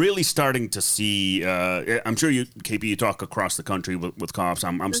 I'm really starting to see, I'm sure you, KP, you talk across the country with cops.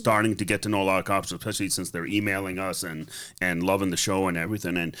 I'm starting to get to know a lot of cops, especially since they're emailing us and loving the show and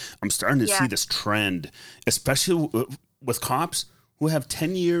everything. And I'm starting to see this trend, especially with cops who have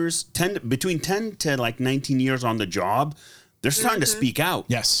 10 years, between 10 to like 19 years on the job. They're starting to speak out.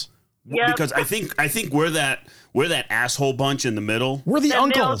 Yes. Yep. Because I think we're that asshole bunch in the middle. We're the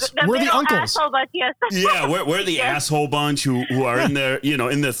uncles. We're the uncles. But yes. Yeah, we're the asshole bunch who are in their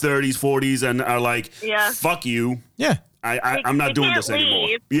in their 30s, 40s, and are like, fuck you. Yeah. I'm not doing this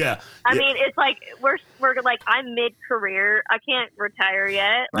anymore. Yeah. I mean, it's like we're like, I'm mid-career. I can't retire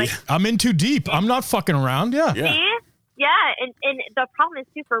yet. Like, I'm in too deep. I'm not fucking around. Yeah. Yeah. yeah, and the problem is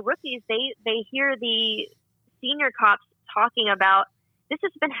too, for rookies, they hear the senior cops talking about, this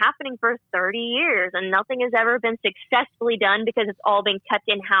has been happening for 30 years and nothing has ever been successfully done because it's all been kept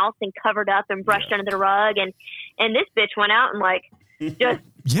in house and covered up and brushed under the rug. And this bitch went out and like just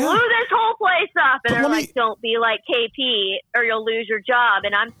blew this whole place up. And they're like, don't be like KP or you'll lose your job.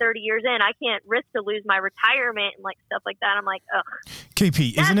 And I'm 30 years in. I can't risk to lose my retirement and like stuff like that. I'm like, ugh.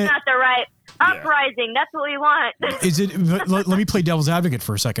 KP, isn't it? That's not the right uprising. That's what we want. Is it? Let me play devil's advocate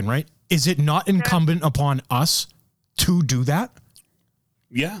for a second, right? Is it not incumbent upon us to do that?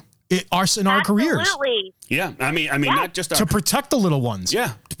 Yeah. In our careers. Absolutely. Yeah. I mean, not just to protect the little ones.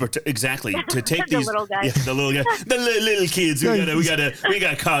 Yeah. Exactly. To take The these little guys. the little guys, the little kids. We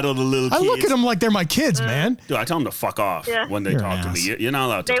gotta coddle the little I kids. look at them like they're my kids, man. Dude, I tell them to fuck off when they You're talk an to ass. me. You're not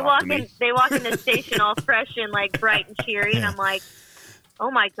allowed to They talk walk to me. they walk in the station all fresh and like bright and cheery, and I'm like, oh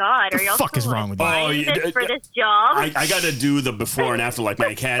my god, are y'all fuck is still, wrong with you? applying Oh, this for this job? I got to do the before and after, like my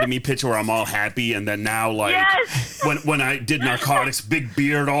academy picture where I'm all happy, and then now like Yes. when I did narcotics, big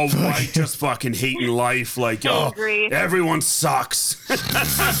beard, all white, just fucking hating life, like Angry. everyone sucks.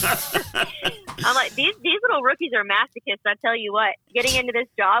 I'm like, these little rookies are masochists. I tell you what, getting into this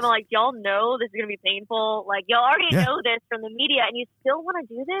job, I'm like, y'all know this is gonna be painful. Like, y'all already know this from the media, and you still want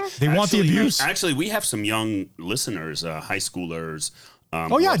to do this? They want the abuse. Actually, we have some young listeners, high schoolers.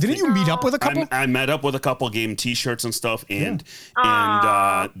 Oh yeah, didn't you meet up with a couple? I met up with a couple, gave them T-shirts and stuff, and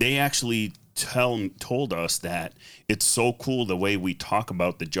they actually told us that it's so cool the way we talk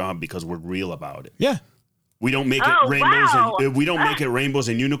about the job because we're real about it. Yeah. We don't make it rainbows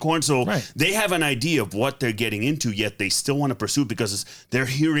and unicorns. So they have an idea of what they're getting into, yet they still want to pursue it because they're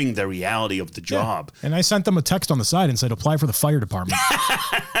hearing the reality of the job. And I sent them a text on the side and said, apply for the fire department.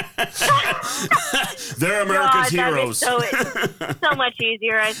 They're America's heroes. So much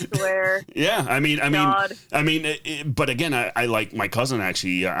easier, I swear. Yeah, I mean, but again, I like my cousin.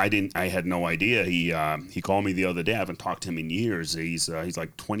 Actually, I had no idea. He called me the other day. I haven't talked to him in years. He's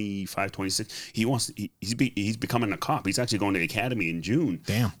like 25, 26. He's becoming a cop. He's actually going to the academy in June.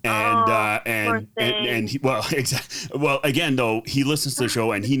 Damn. Well, again though, he listens to the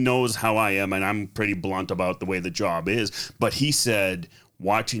show and he knows how I am, and I'm pretty blunt about the way the job is. But he said,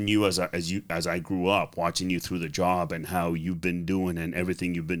 watching you as I grew up, watching you through the job and how you've been doing and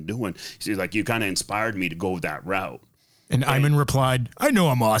everything you've been doing, he's like, you kind of inspired me to go that route. And Iman replied, I know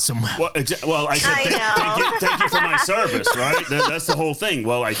I'm awesome. Well, I said, thank you for my service, right? That's the whole thing.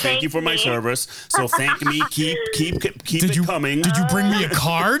 Well, I thank you for my service. So thank me. Keep it coming. Did you bring me a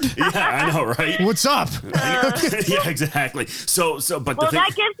card? Yeah, I know, right? What's up? Yeah, exactly. But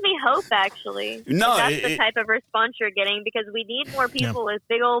that gives me hope, actually. No, that's the type of response you're getting, because we need more people with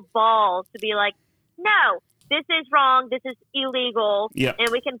big old balls to be like, no, this is wrong, this is illegal, and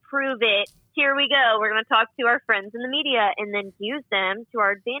we can prove it. Here we go. We're going to talk to our friends in the media and then use them to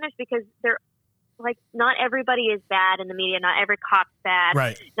our advantage because they're like, not everybody is bad in the media. Not every cop's bad.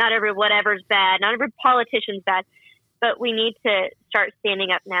 Right. Not every whatever's bad. Not every politician's bad. But we need to start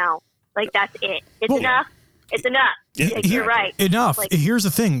standing up now. Like, that's it. It's enough. It's enough. Yeah, like, you're right. Enough. Like, Here's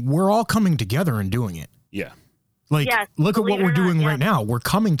the thing. We're all coming together and doing it. Yeah. Like, yes, look at what we're doing right now. now. We're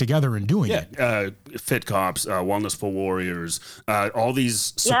coming together and doing it. Fit Cops, Wellness for Warriors, all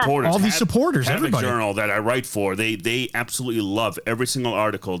these supporters. All these supporters, Havoc everybody. Journal that I write for, they absolutely love every single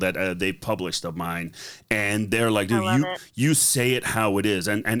article that they published of mine. And they're like, dude, you say it how it is.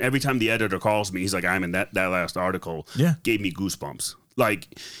 And every time the editor calls me, he's like, I'm in that last article. Yeah. Gave me goosebumps. Like,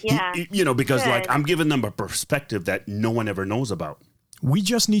 because like I'm giving them a perspective that no one ever knows about. We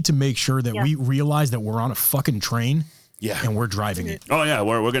just need to make sure that we realize that we're on a fucking train. Yeah. And we're driving it. Oh yeah,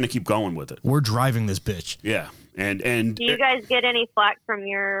 we're going to keep going with it. We're driving this bitch. Yeah. And do you guys get any flack from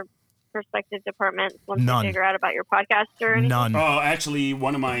your respective departments once None. you figure out about your podcast or anything? None. Oh, actually,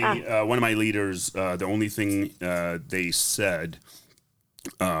 one of my leaders, the only thing they said,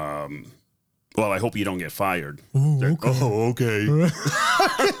 well, I hope you don't get fired. Ooh, okay.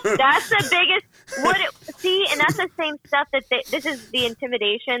 That's the biggest. And that's the same stuff that this is the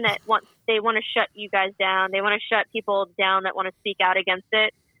intimidation that they want to shut you guys down. They want to shut people down that want to speak out against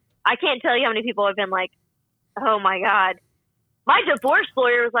it. I can't tell you how many people have been like, "Oh my God." My divorce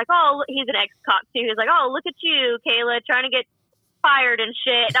lawyer was like, "Oh, he's an ex-cop too." He was like, "Oh, look at you, Kayla, trying to get fired and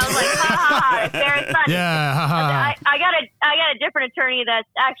shit." And I was like, "Ha ha ha, fair and funny." Yeah, ha, ha. I got a different attorney that's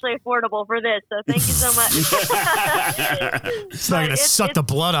actually affordable for this, so thank you so much. It's not gonna suck the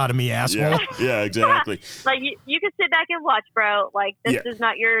blood out of me, asshole. Yeah, exactly. Like you can sit back and watch, bro. Like this is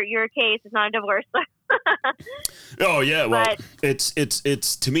not your case. It's not a divorce. Oh yeah, well, But-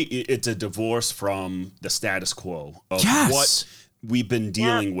 it's to me it's a divorce from the status quo of Yes. what we've been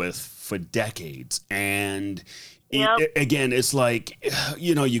dealing with for decades, and Yep. again, it's like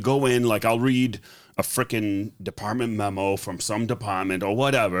you go in, like I'll read a freaking department memo from some department or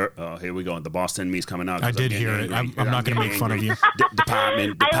whatever. Oh, here we go. The boss in me's coming out. I did hear it. I'm not going to make fun of you.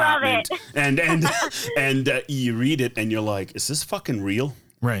 Department. I love it. And you read it and you're like, is this fucking real?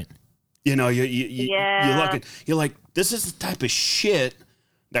 Right. You look at, you're like, this is the type of shit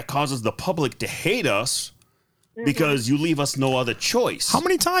that causes the public to hate us because you leave us no other choice. How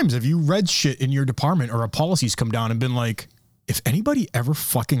many times have you read shit in your department or a policy's come down and been like, if anybody ever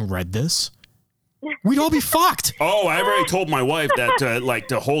fucking read this, we'd all be fucked. Oh, I've already told my wife that like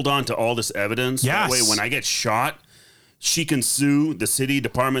to hold on to all this evidence. Yes. That way, when I get shot, she can sue the city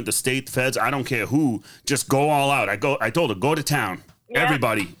department, the state, feds. I don't care who. Just go all out. I told her, go to town. Yep.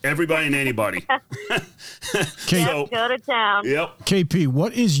 Everybody and anybody. K- Go to town. Yep. KP,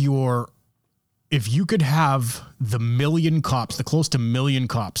 what is if you could have the million cops, the close to million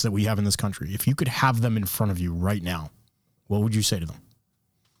cops that we have in this country, if you could have them in front of you right now, what would you say to them?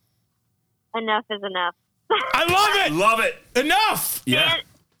 Enough is enough. I love it. Love it. Enough. Yeah.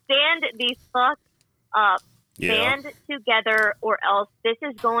 Stand the fuck up. Yeah. Stand together, or else this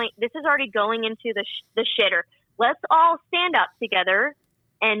is already going into the shitter. Let's all stand up together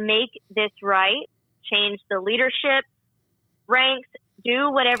and make this right. Change the leadership ranks.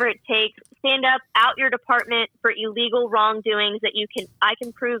 Do whatever it takes. Stand up, out your department for illegal wrongdoings that I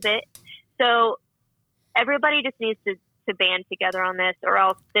can prove it. So everybody just needs to band together on this, or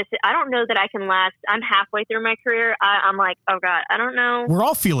else I don't know that I can last. I'm halfway through my career. I'm like, oh God, I don't know. We're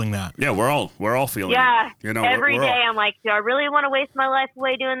all feeling that. Yeah, we're all feeling Yeah. it. Every we're day all- I'm like, do I really want to waste my life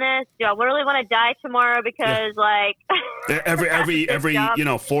away doing this? Do I really want to die tomorrow because like every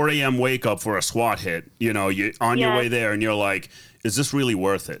job. 4 a.m. wake up for a SWAT hit. You on your Yes. way there, and you're like, is this really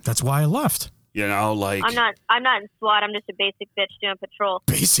worth it? That's why I left. Like I'm not in SWAT. I'm just a basic bitch doing patrol.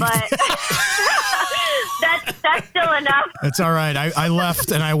 Basic. But that's still enough. That's all right. I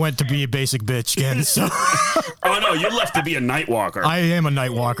left and I went to be a basic bitch again. So oh no, you left to be a night walker. I am a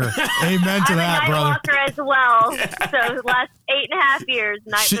night walker. Amen to I'm that, a night brother. walker as well. So the last 8.5 years,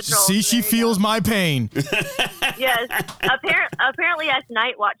 night patrol. She feels my pain. Yes. Apparently, us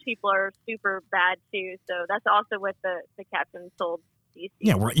night watch people are super bad too. So that's also what the captain told DC.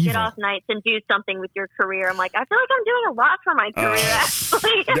 Yeah, we're Get evil. off nights and do something with your career. I'm like, I feel like I'm doing a lot for my career.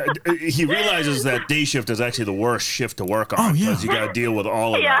 Actually, He realizes that day shift is actually the worst shift to work on Oh, yeah. because you got to deal with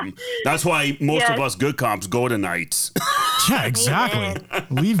all of Yeah. them. That's why most of Yes. us good cops go to nights. Yeah, exactly.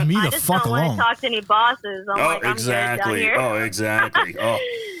 Leave me I the just fuck don't want alone. to talk to any bosses. I'm like, I'm exactly. good down here. Oh, exactly. Oh,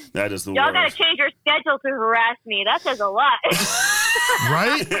 that is the Y'all got to worst. change your schedule to harass me. That says a lot.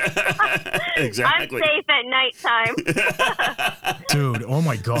 Right? Exactly. I'm safe at nighttime. Dude, oh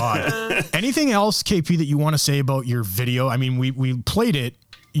my God. Anything else, KP, that you want to say about your video? I mean, we played it.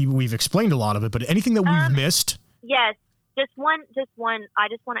 We've explained a lot of it, but anything that we've missed? Yes. Just one. I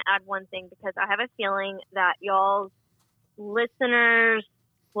just want to add one thing because I have a feeling that y'all's listeners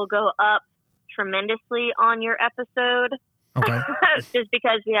will go up tremendously on your episode. Okay. Just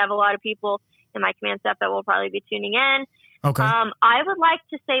because we have a lot of people in my command staff that will probably be tuning in. Okay. I would like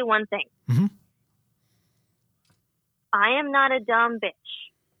to say one thing. Mm-hmm. I am not a dumb bitch.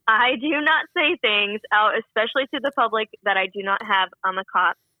 I do not say things out, especially to the public, that I do not have on the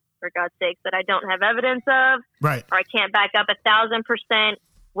cop, for God's sakes, that I don't have evidence of. Right. Or I can't back up 1,000%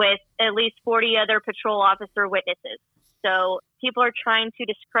 with at least 40 other patrol officer witnesses. So people are trying to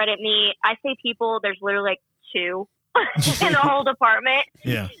discredit me. I say people, there's literally like 2 in the whole department,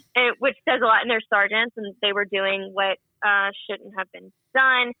 which says a lot. And they're sergeants, and they were doing what shouldn't have been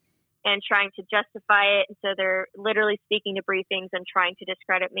done and trying to justify it. And so they're literally speaking to briefings and trying to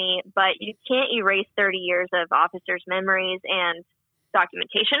discredit me. But you can't erase 30 years of officers' memories and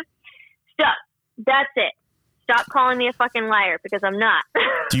documentation. Stop. That's it. Stop calling me a fucking liar, because I'm not.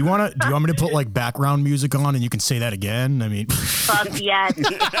 Do you want me to put like background music on and you can say that again? I mean, fuck yes.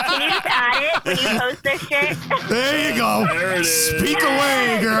 Can you just add it when you post this shit? There you go. There it is. Speak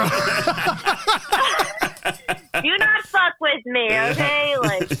away, girl. Do not fuck with me, okay?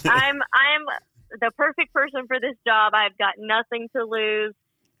 Like I'm the perfect person for this job. I've got nothing to lose,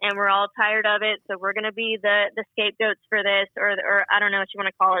 and we're all tired of it. So we're gonna be the scapegoats for this, or I don't know what you want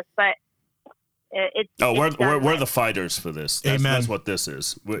to call us, but. We're the fighters for this. That's what this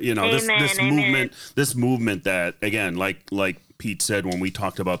is. You know, this movement that, again, like Pete said when we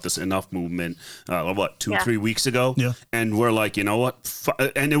talked about this Enough movement, 3 weeks ago? Yeah. And we're like, you know what?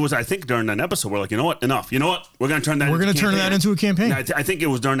 And it was, I think, during an episode, we're like, you know what? Enough. You know what? We're going to turn that into a campaign. I think it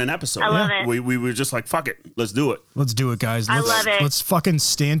was during an episode. I love it. We were just like, fuck it. Let's do it. Let's do it, guys. I love it. Let's fucking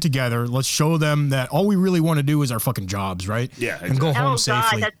stand together. Let's show them that all we really want to do is our fucking jobs, right? Yeah. Exactly. And go home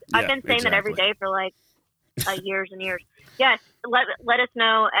safely. I've been saying that every day for like years and years. Yes. Let us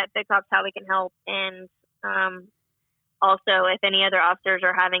know at Big Cops how we can help. And also, if any other officers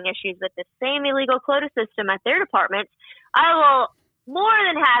are having issues with the same illegal quota system at their departments, I will more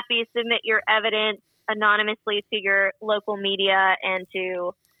than happy submit your evidence anonymously to your local media and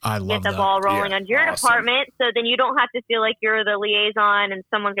to get the ball rolling on your department. So then you don't have to feel like you're the liaison and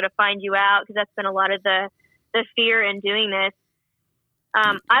someone's going to find you out, because that's been a lot of the fear in doing this.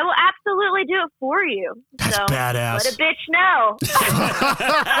 I will absolutely do it for you. That's badass. Let a bitch know.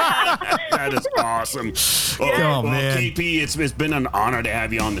 That is awesome. Well, KP, it's been an honor to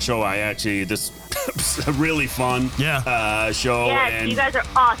have you on the show. This is a really fun show. Yes, and you guys are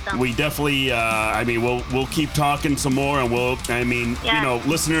awesome. We definitely, we'll keep talking some more, and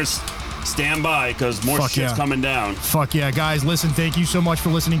listeners, stand by, because more shit's coming down. Fuck yeah, guys. Listen, thank you so much for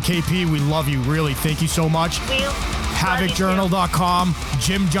listening. KP, we love you. Really, thank you so much. HavocJournal.com,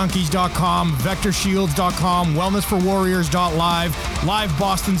 GymJunkies.com, VectorShields.com, WellnessForWarriors.live,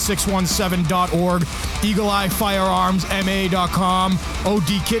 LiveBoston617.org, EagleEyeFirearmsMA.com,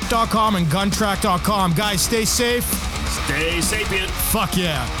 ODKit.com, and GunTrack.com. Guys, stay safe. Stay sapient. Fuck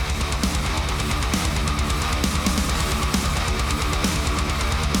yeah.